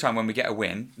most of the time when we get a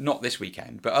win, not this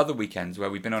weekend, but other weekends where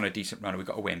we've been on a decent run and we've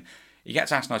got a win, he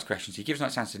gets asked nice questions, he gives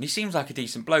nice answers, and he seems like a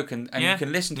decent bloke, and you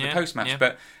can listen to the post-match.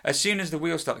 But as soon as the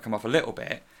wheels start to come off a little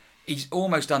bit, he's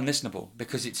almost unlistenable,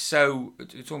 because it's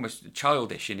almost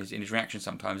childish in his reaction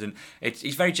sometimes, and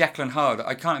he's very Jekyll and Hyde.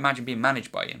 I can't imagine being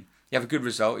managed by him. You have a good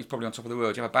result, he's probably on top of the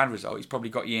world. You have a bad result, he's probably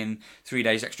got you in 3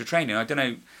 days extra training. I don't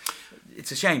know.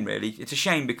 It's a shame, really. It's a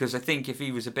shame, because I think if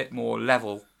he was a bit more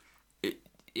level,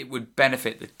 it would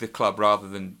benefit the club rather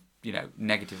than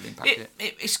negatively impact it.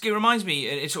 It reminds me.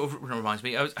 It sort of reminds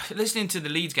me. I was listening to the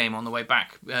Leeds game on the way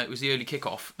back. It was the early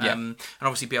kickoff, and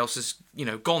obviously Bielsa's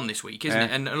gone this week, isn't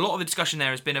it? And a lot of the discussion there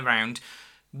has been around,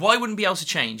 why wouldn't Bielsa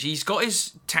change? He's got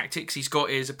his tactics, he's got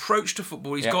his approach to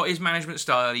football, he's got his management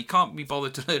style, he can't be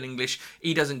bothered to learn English,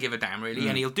 he doesn't give a damn, really,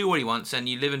 and he'll do what he wants, and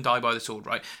you live and die by the sword,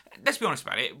 right? Let's be honest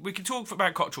about it. We can talk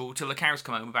about Cottrell till the cows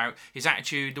come home, about his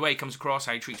attitude, the way he comes across,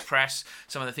 how he treats press,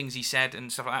 some of the things he said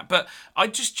and stuff like that, but I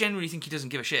just generally think he doesn't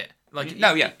give a shit.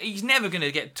 He's never going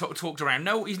to get talked around.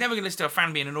 No, he's never going to listen to a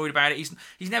fan being annoyed about it.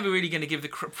 He's never really going to give the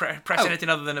press anything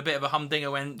other than a bit of a humdinger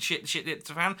when shit hits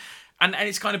a fan. And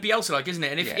it's kind of Bielsa-like, isn't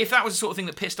it? And if that was the sort of thing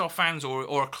that pissed off fans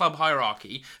or a club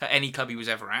hierarchy at any club he was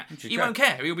ever at, he won't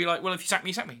care. He'll be like, well, if you sack me,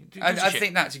 you sack me. I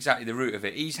think that's exactly the root of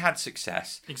it. He's had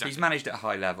success. Exactly. He's managed at a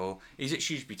high level. He's at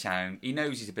Shrewsbury Town. He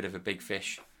knows he's a bit of a big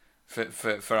fish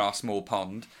for our small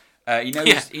pond. He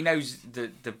knows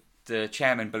the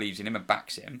chairman believes in him and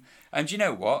backs him. And you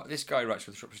know what? This guy writes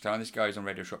for the Shropshire Star, and this guy's on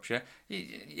Radio Shropshire.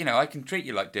 I can treat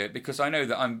you like dirt, because I know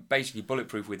that I'm basically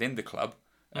bulletproof within the club.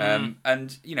 And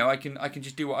I can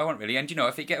just do what I want, really. And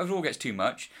if it all gets too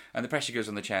much and the pressure goes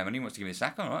on the chairman, he wants to give me a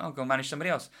sack, all right, I'll go manage somebody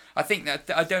else. I think that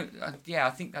I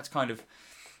think that's kind of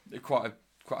quite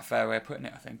a fair way of putting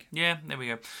it, I think. Yeah, there we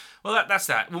go. Well, that's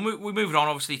that. We're moving on,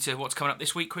 obviously, to what's coming up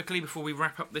this week quickly before we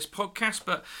wrap up this podcast,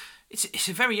 but it's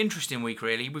a very interesting week,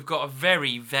 really. We've got a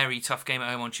very, very tough game at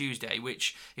home on Tuesday,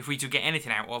 which, if we do get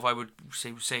anything out of, I would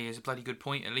say is a bloody good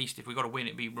point. At least if we got to win,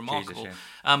 it'd be remarkable. Jesus,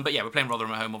 yeah. But we're playing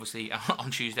Rotherham at home, obviously, on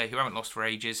Tuesday, who haven't lost for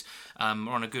ages. We're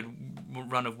on a good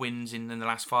run of wins in the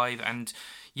last 5, and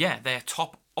they're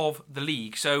top of the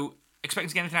league. So, expecting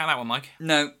to get anything out of that one, Mike?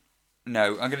 No.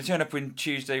 I'm going to turn up on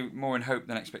Tuesday more in hope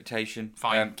than expectation.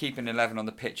 Fine. Keeping 11 on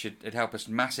the pitch, it'd help us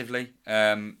massively.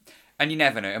 And you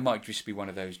never know, it might just be one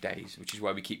of those days, which is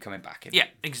why we keep coming back in. Yeah,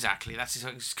 exactly.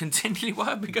 That's continually why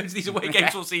I've been going to these away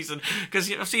games all season,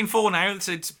 because I've seen 4 now,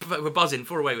 so we're buzzing,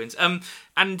 4 away wins.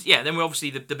 And yeah, then we're obviously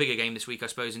the bigger game this week, I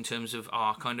suppose, in terms of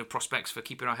our kind of prospects for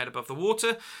keeping our head above the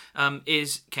water,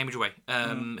 is Cambridge away,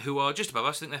 who are just above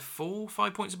us. I think they're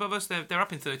 4-5 points above us. They're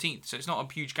up in 13th, so it's not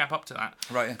a huge gap up to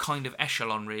that kind of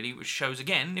echelon, really, which shows,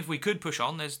 again, if we could push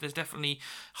on, there's definitely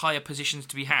higher positions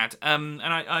to be had. And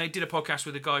I did a podcast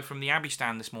with a guy from the Abbey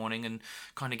stand this morning and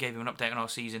kind of gave him an update on our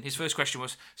season. His first question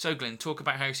was, so Glyn, talk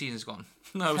about how your season's gone.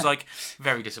 And I was like,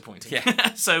 very disappointing.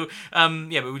 Yeah. So, but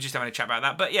we were just having a chat about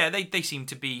that. But yeah, they seem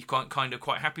to be quite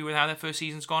happy with how their first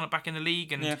season's gone back in the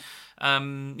league. And, as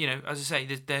I say,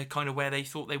 they're kind of where they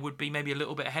thought they would be, maybe a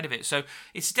little bit ahead of it. So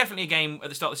it's definitely a game at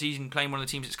the start of the season, playing one of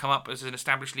the teams that's come up as an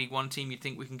established League One team. You'd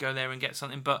think we can go there and get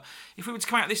something. But if we were to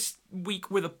come out this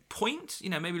week with a point,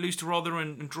 maybe lose to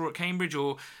Rotherham and draw at Cambridge,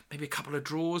 or maybe a couple of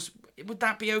draws, would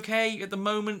that be okay at the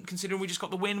moment, considering we just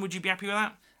got the win? Would you be happy with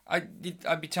that?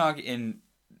 I'd be targeting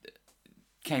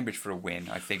Cambridge for a win,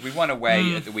 I think. We won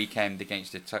away at the weekend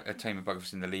against a team above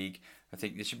us in the league. I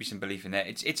think there should be some belief in there.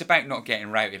 It's about not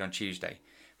getting routed on Tuesday.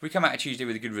 If we come out of Tuesday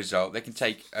with a good result, they can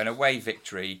take an away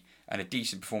victory and a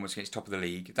decent performance against top of the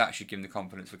league. That should give them the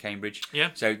confidence for Cambridge. Yeah.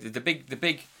 So the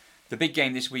big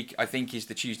game this week, I think, is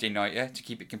the Tuesday nighter to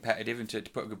keep it competitive and to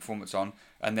put a good performance on.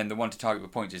 And then the one to target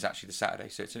with points is actually the Saturday.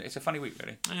 So it's a funny week,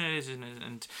 really. Yeah, it is, isn't it?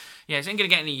 And yeah, it ain't going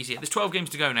to get any easier. There's 12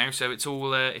 games to go now, so it's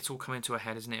all coming to a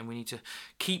head, isn't it? And we need to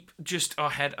keep just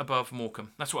our head above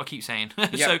Morecambe. That's what I keep saying.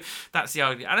 Yep. So that's the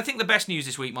idea. And I think the best news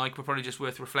this week, Mike, we're probably just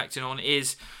worth reflecting on,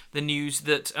 is the news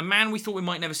that a man we thought we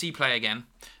might never see play again,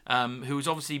 who is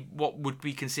obviously what would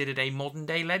be considered a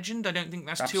modern-day legend. I don't think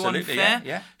that's Absolutely, too unfair.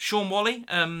 Yeah. Sean Whalley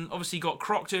obviously got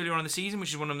crocked earlier on in the season, which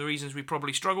is one of the reasons we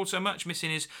probably struggled so much, missing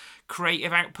his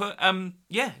creative output.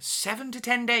 7 to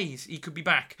 10 days he could be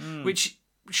back, which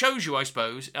shows you, I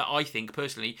suppose, I think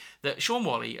personally, that Sean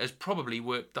Whalley has probably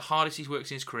worked the hardest he's worked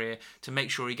in his career to make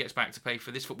sure he gets back to play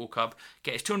for this football club,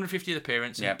 get his 250th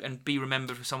appearance, and be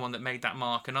remembered for someone that made that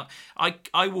mark. And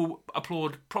I will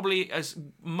applaud probably as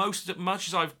much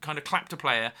as I've kind of clapped a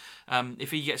player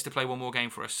if he gets to play one more game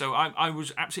for us. So I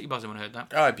was absolutely buzzing when I heard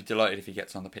that. I'd be delighted if he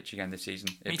gets on the pitch again this season.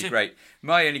 It'd be too. great.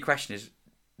 My only question is,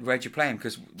 where'd you play him?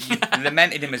 Because you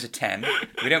lamented him as a 10.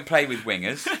 We don't play with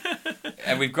wingers.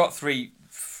 And we've got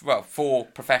 4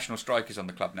 professional strikers on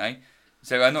the club now.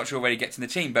 So I'm not sure where he gets in the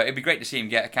team, but it'd be great to see him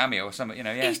get a cameo or something,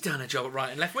 Yeah. He's done a job at right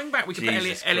and left wing back. We could put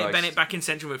Jesus Elliot Christ. Bennett back in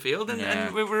central midfield,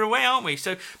 and we're away, aren't we?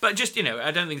 So, but just I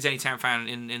don't think there's any town fan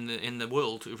in the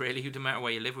world really, who, no matter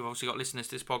where you live, we've obviously got listeners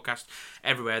to this podcast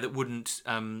everywhere that wouldn't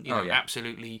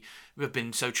absolutely have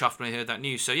been so chuffed when they heard that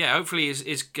news. So yeah, hopefully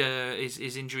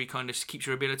his injury kind of keeps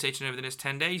rehabilitating over the next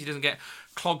 10 days. He doesn't get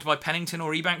clogged by Pennington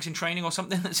or Ebanks in training or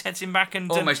something that sets him back. And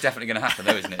almost definitely going to happen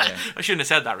though, isn't it? Yeah. I shouldn't have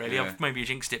said that really. Yeah. Maybe you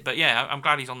jinxed it, but yeah, I'm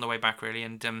glad he's on the way back really.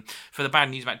 And for the bad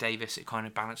news about Davis, it kind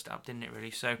of balanced up, didn't it?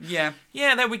 Really. So yeah,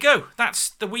 there we go. That's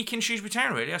the week in Shrewsbury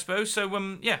Town, really. I suppose. So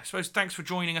I suppose thanks for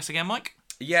joining us again, Mike.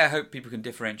 Yeah, I hope people can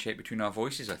differentiate between our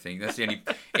voices, I think. That's the only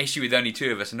issue with only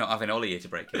 2 of us and not having Ollie here to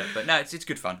break it up. But no, it's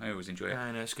good fun. I always enjoy it.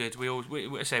 I know, it's good.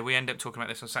 We end up talking about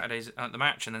this on Saturdays at the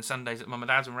match and then Sundays at Mum and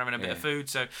Dad's when we're having a bit of food.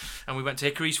 And we went to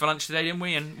Hickory's for lunch today, didn't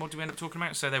we? And what did we end up talking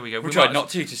about? So there we go. We tried not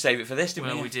to save it for this, didn't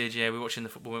we? Well, we did, yeah. We were watching the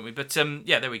football, weren't we? But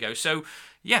there we go. So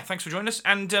yeah, thanks for joining us.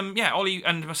 And Ollie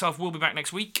and myself will be back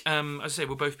next week. As I say,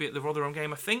 we'll both be at the Rotherham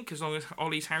game, I think, as long as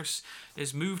Ollie's house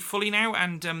is moved fully now.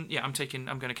 And I'm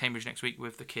going to Cambridge next week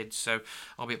with the kids. So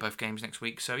I'll be at both games next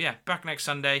week. So yeah, back next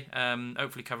Sunday.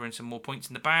 Hopefully covering some more points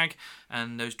in the bag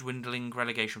and those dwindling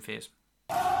relegation fears.